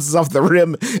it bounces off the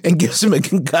rim and gives him a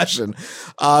concussion.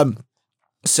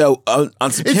 So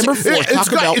on September 4th,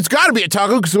 It's got to be a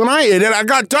taco because when I ate it, I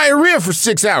got diarrhea for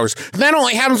 6 hours. That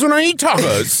only happens when I eat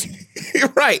tacos.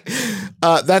 right.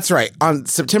 That's right. On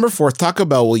September 4th, Taco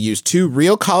Bell will use two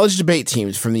real college debate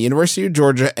teams from the University of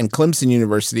Georgia and Clemson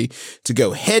University to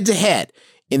go head to head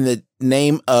in the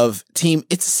name of Team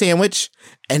It's a Sandwich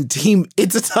and Team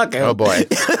It's a Taco. Oh, boy.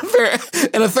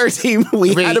 And a third team,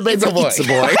 we had to make It's a boy. Pizza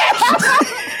Boy.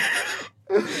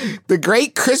 The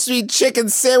Great Crispy Chicken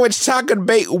Sandwich Taco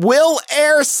Debate will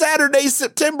air Saturday,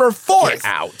 September 4th. Get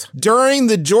out. During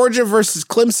the Georgia versus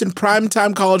Clemson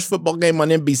primetime college football game on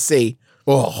NBC.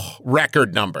 Oh,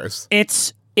 record numbers.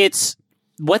 It's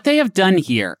what they have done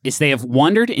here is they have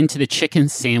wandered into the chicken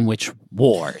sandwich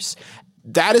wars.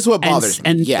 That is what bothers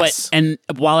me. Yes. And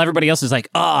while everybody else is like,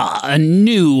 a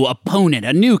new opponent,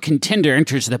 a new contender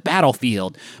enters the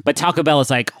battlefield, but Taco Bell is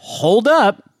like, hold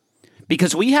up,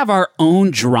 because we have our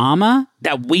own drama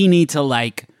that we need to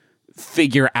like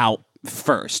figure out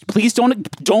first. Please don't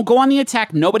go on the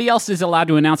attack. Nobody else is allowed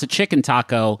to announce a chicken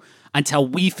taco until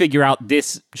we figure out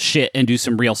this shit and do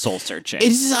some real soul searching.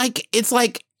 It's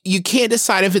like you can't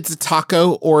decide if it's a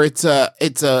taco or it's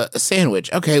a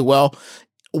sandwich. Okay, well,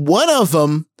 one of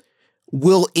them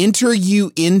will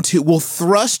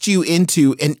thrust you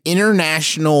into an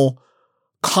international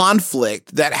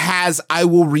conflict that has, I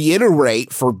will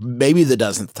reiterate for maybe the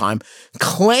dozenth time,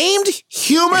 claimed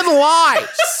human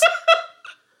lives.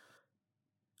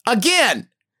 Again,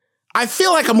 I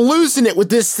feel like I'm losing it with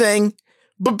this thing,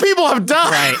 but people have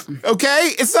died. Right. Okay?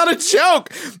 It's not a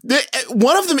joke.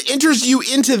 One of them enters you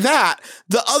into that.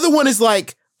 The other one is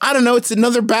like, I don't know, it's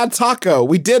another bad taco.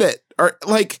 We did it. Or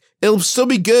like, it'll still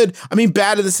be good. I mean,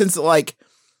 bad in the sense that like,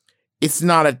 it's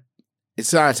not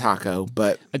It's not a taco,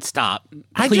 but Stop.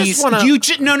 I Please. just wanna-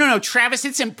 No, Travis,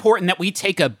 it's important that we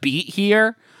take a beat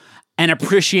here and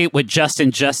appreciate what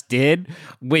Justin just did,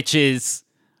 which is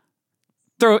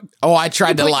I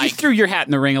tried to you threw your hat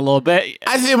in the ring a little bit.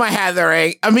 I threw my hat in the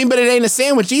ring. I mean, but it ain't a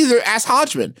sandwich either. Ask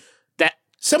Hodgman.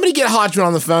 Somebody get Hodgman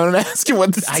on the phone and ask him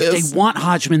what this is. They want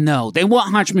Hodgman, though. They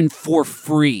want Hodgman for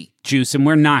free, Juice, and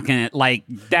we're not going to, like,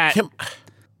 that.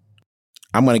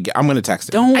 I'm gonna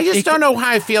text him. I just don't know how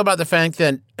I feel about the fact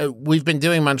that we've been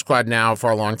doing Munch Squad now for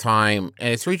a long time, and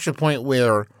it's reached a point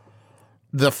where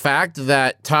the fact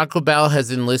that Taco Bell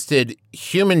has enlisted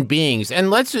human beings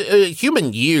and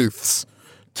human youths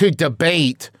to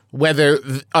debate whether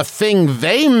a thing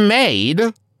they made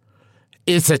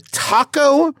is a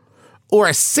taco or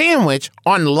a sandwich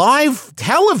on live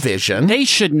television. They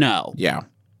should know. Yeah.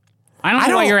 I don't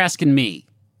know why you're asking me.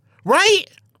 Right?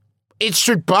 It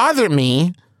should bother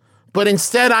me, but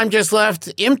instead I'm just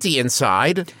left empty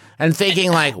inside and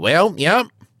thinking like, well, yep,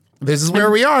 this is where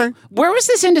we are. Where was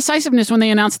this indecisiveness when they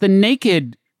announced the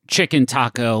naked chicken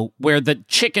taco where the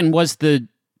chicken was the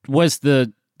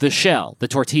shell, the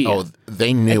tortilla? Oh,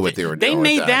 they knew what they were doing.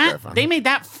 They made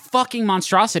that fucking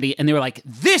monstrosity, and they were like,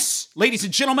 this, ladies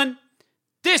and gentlemen,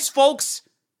 this, folks,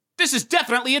 this is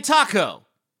definitely a taco.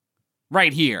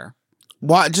 Right here.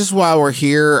 Just while we're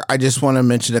here, I just want to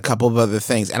mention a couple of other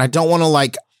things. And I don't want to,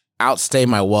 like, outstay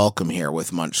my welcome here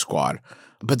with Munch Squad.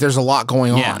 But there's a lot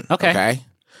going on. Okay.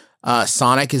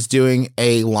 Sonic is doing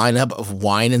a lineup of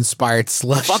wine-inspired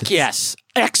slushes. Fuck yes.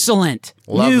 Excellent.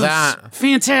 Love News. that.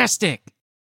 Fantastic.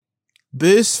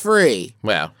 Booze free.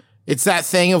 Well, it's that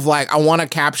thing of like, I want to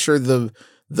capture the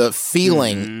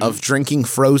feeling of drinking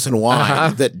frozen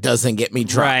wine that doesn't get me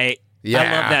drunk. Right.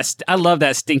 yeah. I love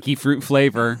that stinky fruit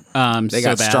flavor. They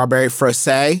got strawberry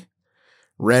frosé,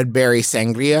 red berry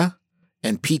sangria,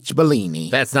 and peach Bellini.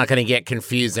 That's not going to get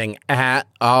confusing at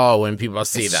all when people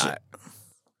see that.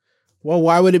 Well,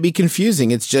 why would it be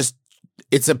confusing? It's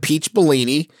a peach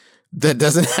Bellini that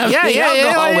doesn't have any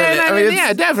alcohol in it. I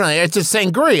mean, definitely. It's a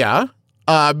sangria,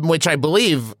 which I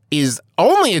believe is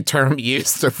only a term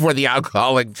used for the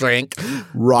alcoholic drink.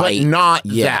 Right. But not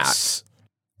Yes.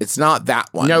 It's not that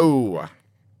that. one. No.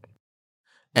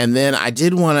 And then I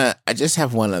just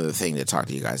have one other thing to talk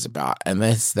to you guys about, and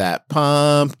that's that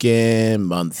pumpkin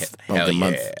month. Pumpkin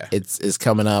month. It's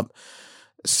coming up.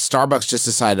 Starbucks just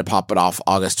decided to pop it off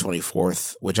August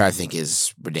 24th, which I think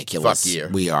is ridiculous. Fuck you.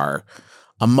 We are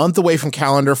a month away from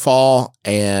calendar fall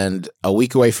and a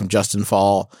week away from Justin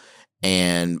fall.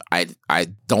 And I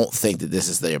don't think that this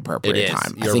is the appropriate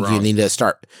time. You're I think wrong. you need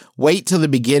to wait till the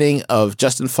beginning of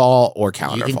Justin fall or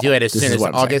calendar fall. You can do it as This soon is as what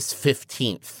I'm saying. August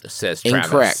 15th, says Travis.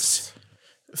 Incorrect.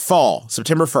 Fall,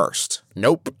 September 1st.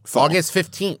 Nope. Fall. August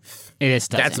 15th. It is.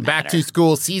 That's back to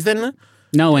school season.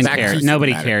 No one Back cares. to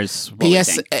Nobody matter. cares. What we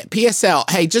think. PSL.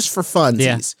 Hey, just for funsies,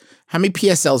 Yeah. how many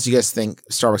PSLs do you guys think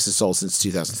Starbucks has sold since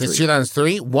 2003? Since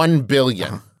 2003, 1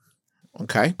 billion.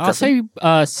 Okay. I'll say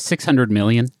 600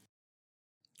 million.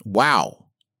 Wow.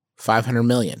 500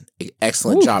 million.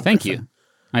 Excellent Ooh, job. Thank Griffin. you.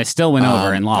 I still went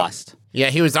over and lost. Yeah,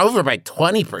 he was over by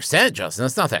 20%, Justin.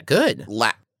 That's not that good.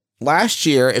 Last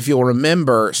year, if you'll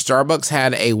remember, Starbucks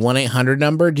had a 1-800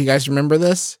 number. Do you guys remember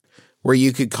this? Where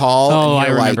you could call. Oh, and I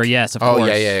hear, remember. like, Yes, of Oh,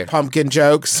 course. yeah. pumpkin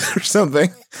jokes or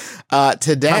something.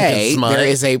 Today, Pumpkin smut. there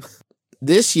is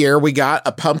this year we got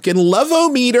a pumpkin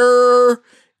love-o-meter.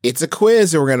 It's a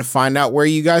quiz, and we're going to find out where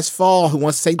you guys fall. Who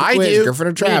wants to take the I quiz? do. Griffin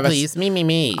or Travis? Me, please.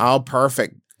 Me. Oh,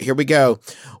 perfect. Here we go.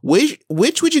 Which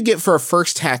would you get for a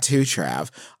first tattoo, Trav?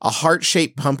 A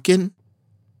heart-shaped pumpkin?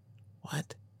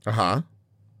 What? Uh-huh.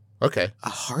 Okay. A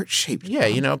heart-shaped Yeah,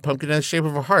 you know, pumpkin in the shape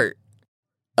of a heart.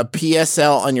 A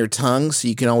PSL on your tongue so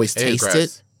you can always Ew, taste gross.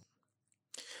 it.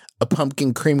 A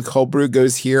pumpkin cream cold brew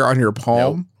goes here on your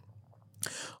palm.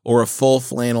 Or a full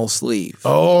flannel sleeve.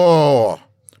 Oh.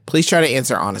 Please try to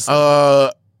answer honestly.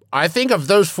 I think of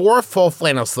those 4, full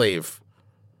flannel sleeve.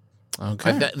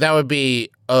 Okay. That would be,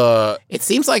 It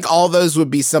seems like all those would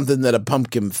be something that a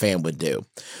pumpkin fan would do.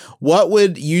 What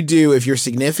would you do if your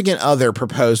significant other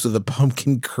proposed with a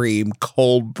pumpkin cream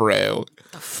cold brew?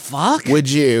 Fuck. Would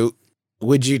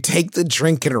you take the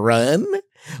drink and run?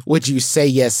 Would you say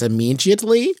yes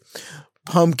immediately?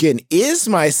 Pumpkin is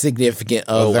my significant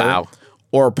other. wow.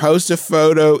 Or post a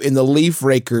photo in the Leaf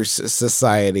Rakers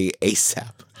Society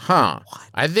ASAP.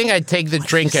 I think I'd take the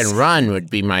drink and run would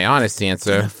be my honest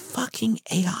answer. Fucking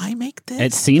AI make this?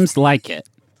 It seems like it.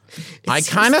 I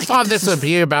kind of thought this would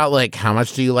be about, like, how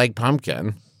much do you like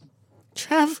pumpkin?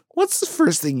 Trav, what's the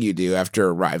first thing you do after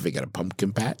arriving at a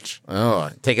pumpkin patch? Oh,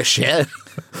 take a shit.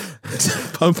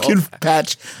 Pumpkin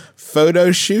patch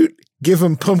photo shoot? Give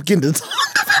him pumpkin to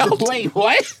talk about. Wait,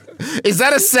 what? Is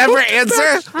that a separate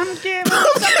answer? I'm giving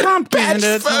the pumpkin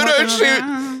to Photo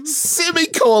shoot,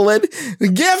 semicolon,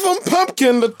 give them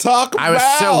pumpkin to talk about. I was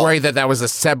so worried that was a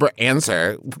separate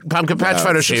answer. Pumpkin patch No,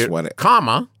 photo it's just shoot, what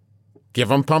comma, give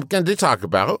them pumpkin to talk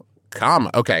about,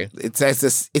 comma. Okay. It's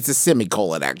a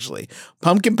semicolon, actually.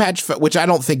 Pumpkin patch, which I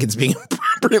don't think it's being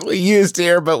appropriately used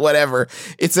here, but whatever.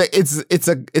 It's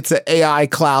a AI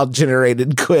cloud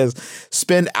generated quiz.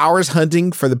 Spend hours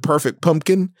hunting for the perfect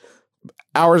pumpkin.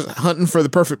 Hours hunting for the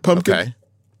perfect pumpkin.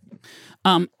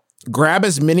 Okay. Grab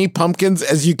as many pumpkins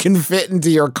as you can fit into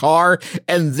your car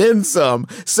and then some.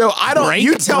 So I don't.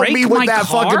 You tell me what that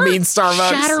fucking means,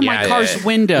 Starbucks. Shatter my car's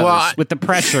windows with the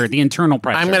pressure, the internal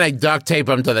pressure. I'm gonna duct tape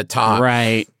them to the top.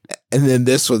 Right. And then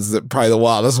this one's probably the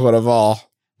wildest one of all.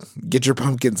 Get your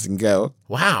pumpkins and go.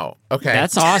 Wow. Okay.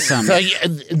 That's awesome. So,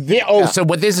 so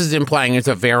what this is implying is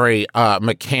a very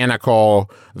mechanical,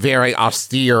 very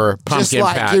austere pumpkin Just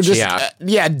like patch. you're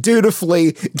just,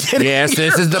 dutifully getting Yes,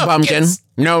 this is the pumpkin.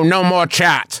 No more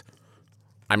chat.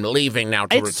 I'm leaving now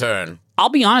to return. I'll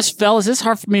be honest, fellas, it's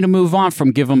hard for me to move on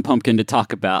from Give 'em Pumpkin to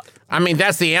talk about. I mean,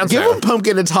 that's the answer. Give 'em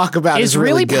pumpkin to talk about It's is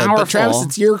really really good. powerful. But Travis,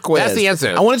 it's your quiz. That's the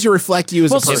answer. I wanted to reflect you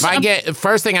as a person. If I get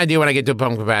first thing I do when I get to a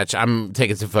pumpkin patch, I'm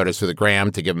taking some photos for the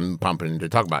gram to give them pumpkin to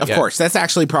talk about. Of course, that's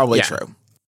actually probably true.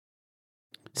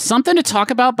 Something to Talk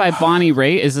About by Bonnie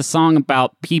Raitt is a song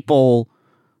about people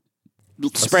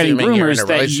spreading Assuming you're in rumors a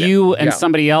that relationship. you and Yeah.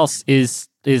 somebody else is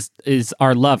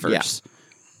our lovers.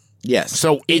 Yes.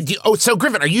 So, so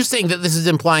Griffin, are you saying that this is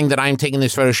implying that I'm taking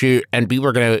this photo shoot and people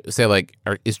are going to say, like,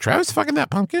 is Travis fucking that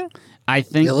pumpkin? I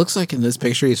think it looks like in this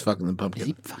picture he's fucking the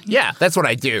pumpkin. Yeah, that's what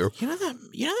I do. You know that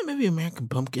movie American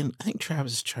Pumpkin? I think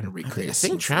Travis is trying to recreate. I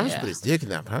think Travis put his dick in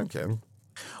that pumpkin.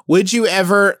 Would you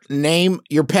ever name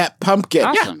your pet pumpkin?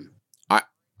 Awesome.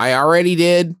 I already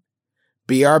did.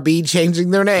 BRB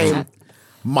changing their name.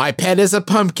 My pet is a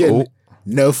pumpkin.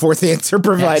 No fourth answer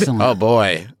provided. Excellent. Oh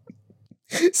boy.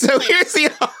 So here's the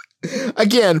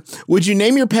again. Would you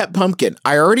name your pet pumpkin?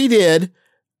 I already did.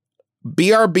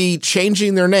 BRB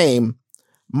changing their name.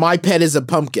 My pet is a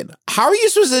pumpkin. How are you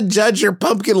supposed to judge your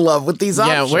pumpkin love with these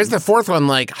options? Yeah, where's the fourth one?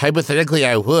 Like, hypothetically,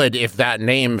 I would if that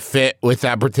name fit with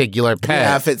that particular pet.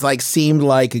 Yeah, if it's like seemed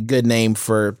like a good name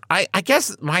for. I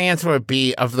guess my answer would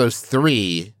be of those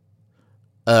three,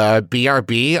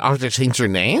 BRB. I'll just change your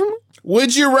name.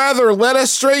 Would you rather let a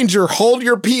stranger hold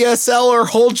your PSL or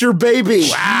hold your baby?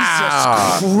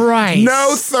 Wow. Jesus Christ.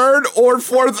 No third or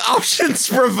fourth options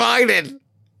provided.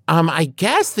 I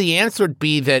guess the answer would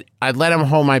be that I'd let him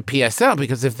hold my PSL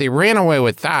because if they ran away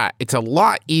with that, it's a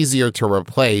lot easier to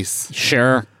replace.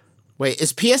 Sure. Wait,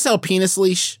 is PSL penis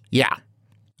leash? Yeah.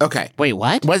 Okay. Wait,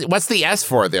 what? What's the S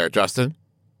for there, Justin?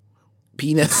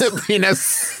 Penis.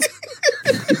 Penis.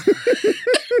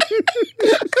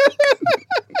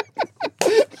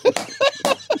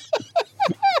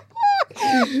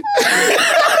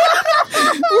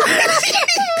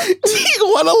 Do you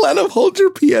want to let him hold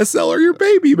your PSL or your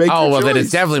baby? Make Oh, your well, then choice.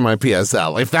 it's definitely my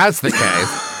PSL, if that's the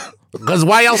case. Because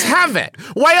why else have it?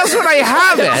 Why else would I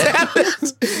have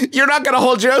it? You're not going to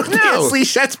hold your own penis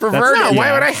leash. That's perverted. No,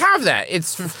 why would I have that?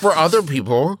 It's for other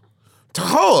people to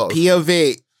hold.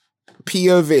 POV.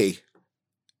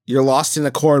 You're lost in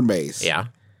a corn maze. Yeah.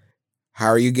 How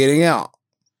are you getting out?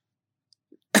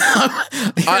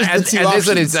 And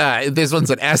this one's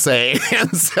an essay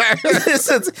answer.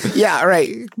 Yeah,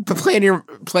 right. Plan your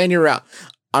route.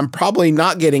 I'm probably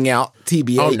not getting out,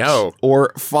 TBH. Oh, no.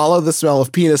 Or follow the smell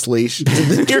of penis leash to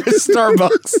the nearest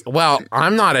Starbucks. Well,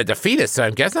 I'm not a defeatist, so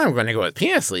I'm guessing I'm going to go with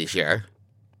penis leash here.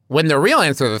 When the real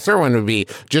answer, the third one would be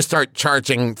just start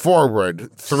charging forward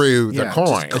through the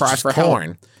coin. Just cry It's for corn.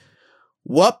 help.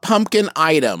 What pumpkin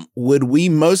item would we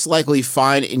most likely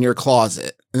find in your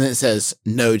closet? And then it says,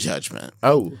 no judgment.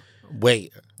 Oh,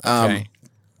 wait. Okay.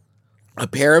 A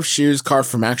pair of shoes carved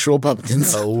from actual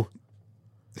pumpkins. Oh.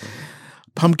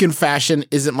 Pumpkin fashion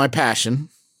isn't my passion.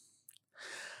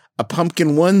 A pumpkin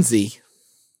onesie.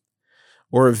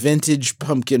 Or a vintage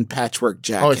pumpkin patchwork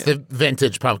jacket. Oh, it's the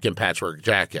vintage pumpkin patchwork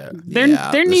jacket. There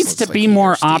this needs to looks be like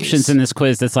more Steve's. options in this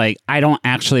quiz that's like, I don't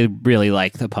actually really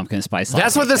like the pumpkin spice latte.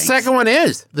 That's what the things. second one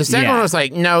is. The second Yeah. one was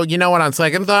like, no, you know what? On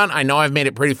second thought, I know I've made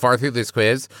it pretty far through this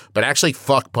quiz, but actually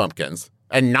fuck pumpkins.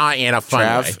 And not in a fun way.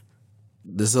 Trav,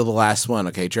 this is the last one,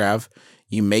 okay, Trav?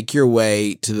 You make your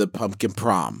way to the pumpkin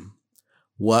prom.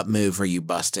 What move are you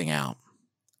busting out?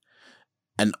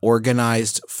 An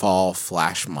organized fall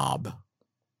flash mob.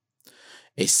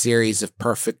 A series of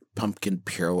perfect pumpkin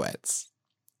pirouettes.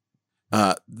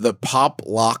 The pop,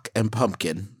 lock, and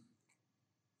pumpkin.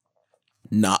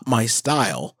 Not my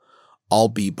style. I'll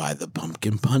be by the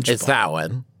pumpkin punch It's bowl. that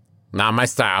one. Not my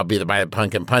style. I'll be by the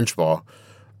pumpkin punch bowl.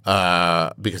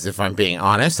 Because if I'm being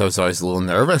honest, I was always a little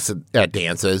nervous at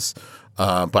dances.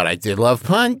 But I did love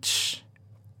Punch.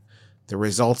 The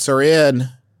results are in,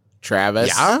 Travis.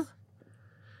 Yeah?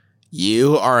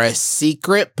 You are a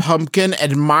secret pumpkin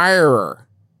admirer.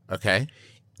 Okay.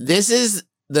 This is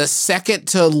the second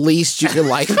to least you can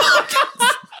like pumpkins.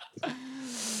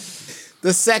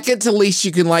 The second to least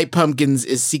you can like pumpkins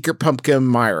is secret pumpkin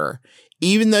admirer.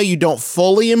 Even though you don't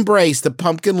fully embrace the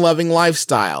pumpkin-loving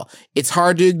lifestyle, it's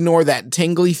hard to ignore that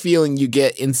tingly feeling you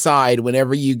get inside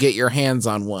whenever you get your hands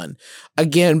on one.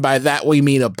 Again, by that we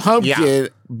mean a pumpkin. Yeah.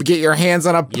 Get your hands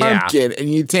on a pumpkin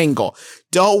and you tingle.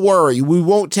 Don't worry, we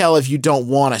won't tell if you don't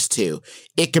want us to.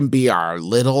 It can be our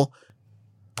little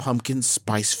pumpkin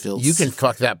spice-filled. You can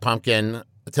fuck that pumpkin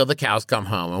until the cows come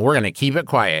home, and we're going to keep it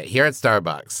quiet here at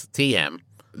Starbucks. TM.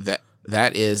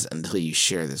 That is until you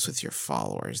share this with your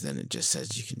followers. Then it just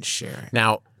says you can share it.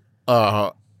 Now,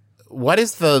 what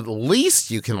is the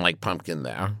least you can like pumpkin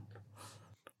there?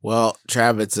 Well,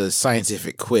 Trav, it's a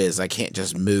scientific quiz. I can't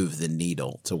just move the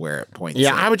needle to where it points.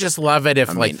 Yeah, at. I would just love it if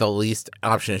the least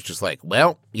option is just like,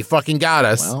 well, you fucking got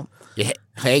us. Well,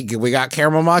 hey, we got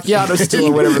caramel macchiato still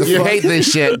or whatever the you fuck. hate this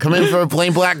shit. Come in for a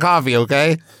plain black coffee,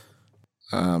 okay?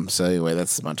 So anyway,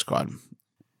 that's the Munch Squad.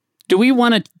 Do we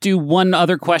want to do one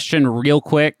other question real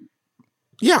quick?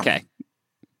 Yeah. Okay.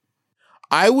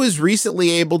 I was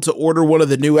recently able to order one of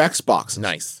the new Xboxes.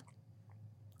 Nice.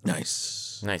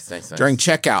 Nice. During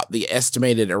checkout, the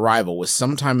estimated arrival was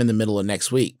sometime in the middle of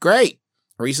next week. Great.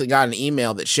 I recently got an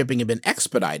email that shipping had been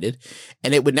expedited,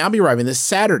 and it would now be arriving this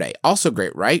Saturday. Also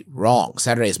great, right? Wrong.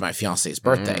 Saturday is my fiance's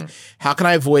birthday. How can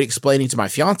I avoid explaining to my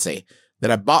fiance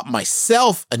that I bought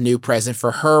myself a new present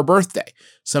for her birthday?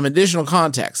 Some additional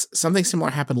context. Something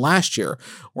similar happened last year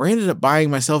where I ended up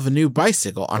buying myself a new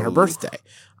bicycle on her birthday.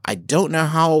 I don't know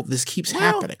how this keeps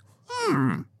happening.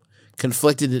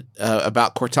 Conflicted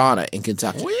about Cortana in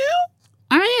Kentucky.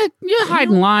 I mean, you hide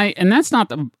and lie, and that's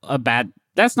not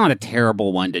that's not a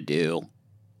terrible one to do.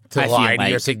 To I lie feel to like.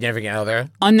 your significant other?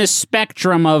 On the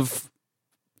spectrum of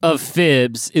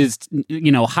fibs is,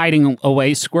 hiding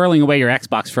away, squirreling away your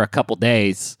Xbox for a couple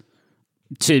days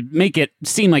to make it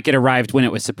seem like it arrived when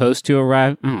it was supposed to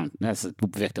arrive. That's a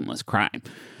victimless crime.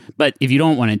 But if you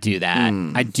don't want to do that,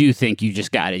 I do think you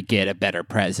just got to get a better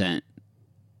present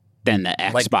than the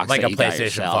Xbox, like that a you got PlayStation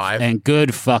yourself. 5. And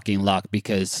good fucking luck,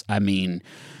 because I mean,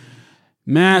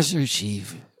 Master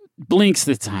Chief, Blink's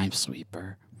the Time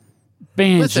Sweeper,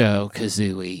 Banjo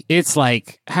Kazooie. It's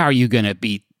like, how are you gonna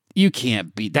beat? You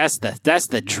can't beat. That's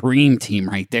the dream team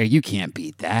right there. You can't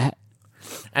beat that.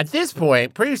 At this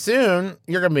point, pretty soon,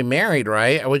 you're going to be married,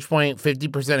 right? At which point,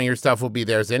 50% of your stuff will be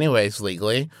theirs anyways,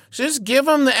 legally. So just give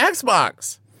them the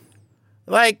Xbox.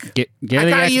 Like, Get I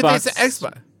the got you Xbox. this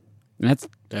Xbox.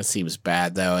 That seems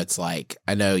bad, though. It's like,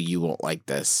 I know you won't like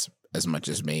this as much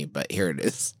as me, but here it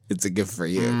is. It's a gift for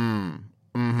you.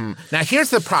 Now, here's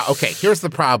the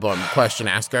problem, question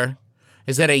asker,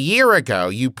 is that a year ago,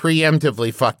 you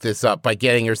preemptively fucked this up by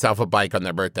getting yourself a bike on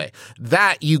their birthday.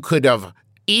 That you could have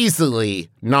easily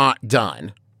not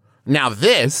done. Now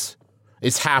this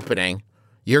is happening.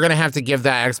 You're going to have to give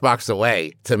that Xbox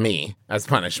away to me as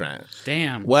punishment.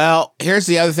 Damn. Well, here's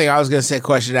the other thing I was going to say,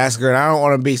 question asker, and I don't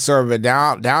want to be sort of a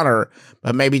downer,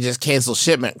 but maybe just cancel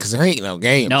shipment because there ain't no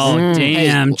games. No,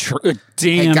 damn,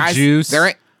 damn, guys, juice.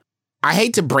 I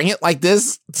hate to bring it like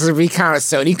this to be kind of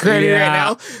Sony credit Yeah. right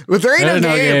now, but there ain't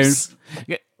no games.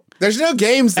 There's no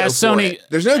games though. At Sony,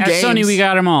 There's no at games. Sony, we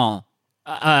got them all.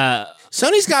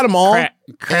 Sony's got them all.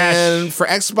 Crash. And for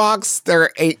Xbox, there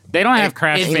ain't. They don't have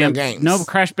Crash ain't no Bam. games. No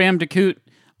Crash Bam Dakoot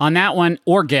on that one,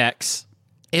 or Gex.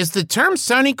 Is the term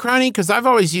Sony crony? Because I've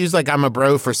always used like I'm a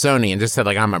bro for Sony and just said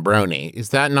like I'm a brony. Is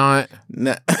that not?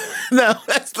 No, no,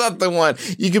 that's not the one.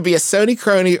 You could be a Sony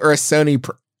crony or a Sony.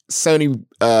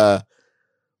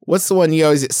 What's the one you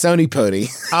always get? Sony pony.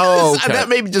 Oh, okay. That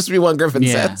may just be one Griffin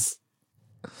Yeah. says.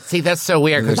 See, that's so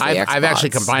weird because There's the I've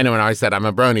actually Xbox. combined them and I always said I'm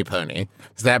a brony pony.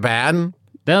 Is that bad?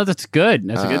 No, that's good.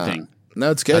 That's a good thing. No,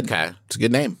 it's good. Okay. It's a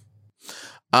good name.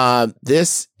 And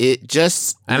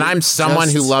I'm someone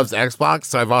who loves Xbox,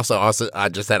 so I've also I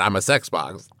just said I'm a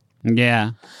sexbox.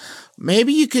 Yeah.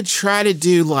 Maybe you could try to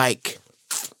do like,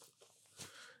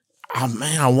 oh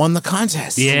man, I won the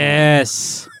contest.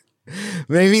 Yes.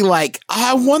 Maybe like,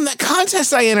 I won that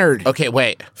contest I entered Okay,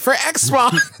 wait. for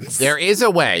Xbox. There is a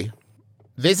way.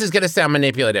 This is going to sound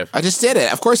manipulative. I just did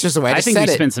it. Of course there's a way. I just think we said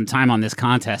it. spent some time on this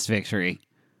contest victory.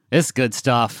 It's good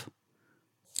stuff.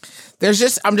 I'm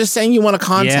just saying you won a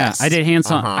contest. Yeah, I did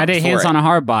hands on. I did for hands it. on a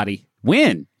hard body.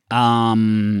 Win.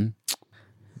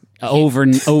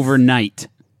 Overnight.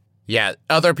 Yeah,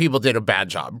 other people did a bad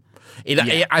job.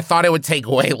 I thought it would take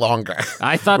way longer.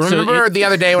 I thought Remember the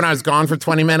other day when I was gone for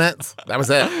 20 minutes? That was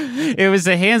it. It was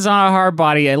a hands-on a hard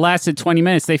body. It lasted 20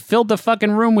 minutes. They filled the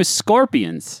fucking room with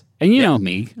scorpions. And you know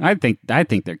me. I think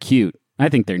they're cute. I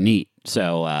think they're neat.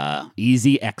 So,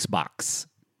 easy Xbox.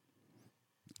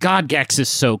 God, Gex is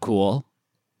so cool.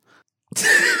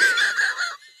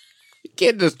 You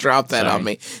can't just drop that on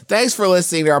me. Thanks for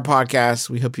listening to our podcast.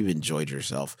 We hope you've enjoyed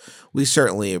yourself. We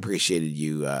certainly appreciated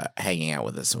you hanging out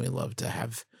with us, and we love to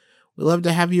have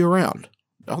you around.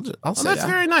 I'll say That's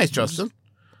very nice, Justin.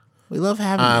 We love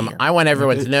having you here. I want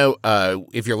everyone to know,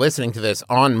 if you're listening to this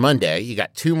on Monday, you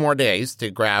got 2 more days to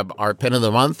grab our pin of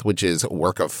the month, which is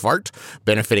Work of Fart,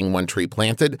 benefiting One Tree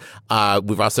Planted.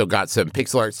 We've also got some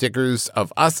pixel art stickers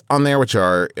of us on there, which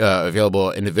are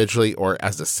available individually or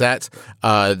as a set.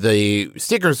 The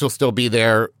stickers will still be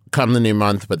there come the new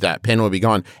month, but that pin will be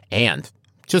gone. And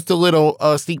just a little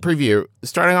sneak preview.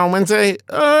 Starting on Wednesday,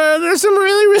 there's some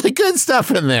really, really good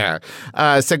stuff in there.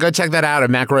 So go check that out at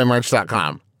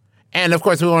McElroyMerch.com. And, of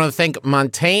course, we want to thank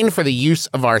Montaigne for the use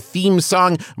of our theme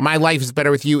song, My Life is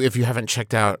Better With You. If you haven't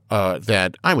checked out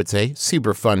that, I would say,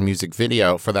 super fun music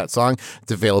video for that song,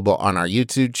 it's available on our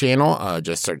YouTube channel.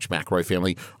 Just search McElroy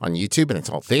Family on YouTube, and it's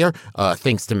all there.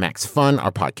 Thanks to Max Fun, our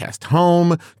podcast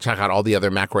home. Check out all the other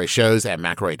McElroy shows at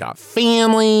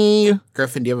McElroy.family.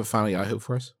 Griffin, do you have a final Yahoo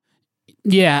for us?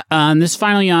 Yeah, this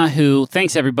final Yahoo,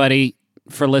 thanks everybody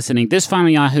for listening. This final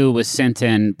Yahoo was sent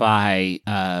in by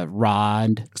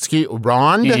Rond.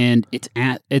 Rond? And it's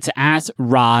asked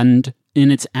Rond,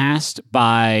 and it's asked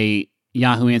by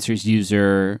Yahoo Answers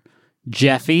user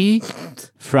Jeffy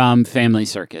from Family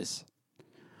Circus,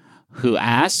 who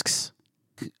asks,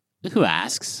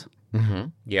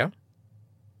 Yeah.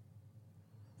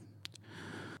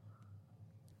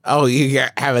 Oh, you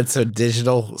having some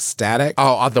digital static?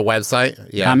 Oh, on the website?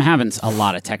 Yeah. I'm having a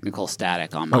lot of technical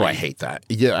static on my... Oh, I hate that.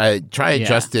 Yeah, try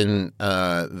adjusting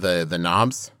the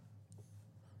knobs.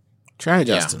 Try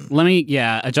adjusting. Let me,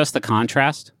 adjust the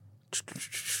contrast.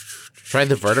 Try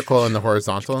the vertical and the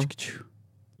horizontal.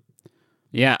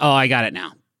 Yeah, I got it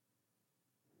now.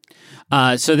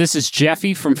 So this is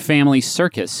Jeffy from Family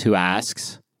Circus who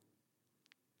asks...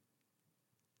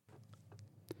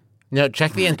 No,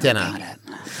 check the antenna.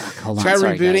 Hold on. Try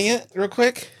Sorry, rebooting guys. it real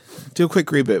quick. Do a quick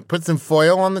reboot. Put some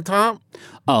foil on the top.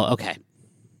 Oh, okay.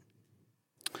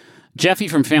 Jeffy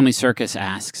from Family Circus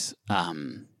asks,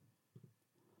 I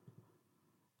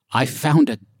found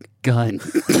a gun.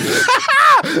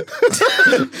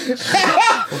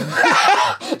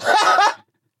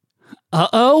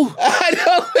 Uh-oh.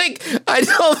 I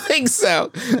don't think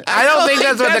so. I don't think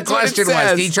that's what the question was.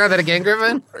 Can you try that again,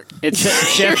 Griffin? It's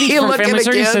Jeffy from Family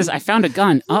Circus says, I found a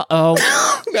gun. Uh-oh.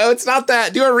 No, it's not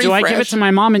that. Do a refresh. Do I give it to my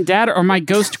mom and dad or my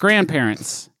ghost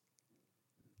grandparents?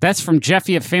 That's from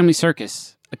Jeffy of Family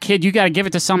Circus. A kid, you got to give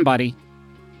it to somebody.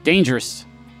 Dangerous.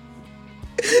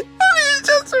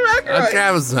 Justin McElroy. I'm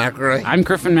Travis McElroy. I'm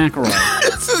Griffin McElroy.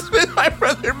 This has been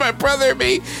my brother,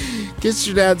 me. Kiss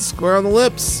your dad square on the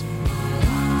lips.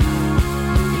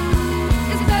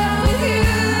 It's better with you.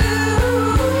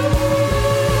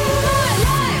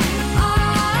 My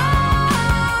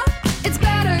life,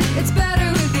 it's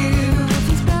better with you.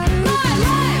 My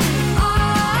life,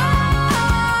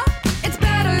 it's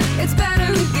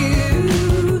better with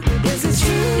you. This is true.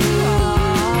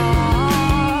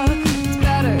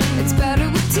 It's better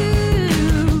with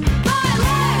two. My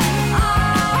life,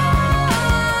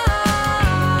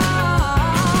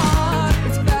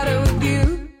 it's better with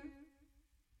you.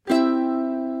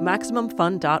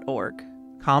 MaximumFun.org.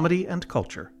 Comedy and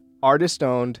culture. Artist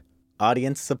owned,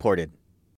 audience supported.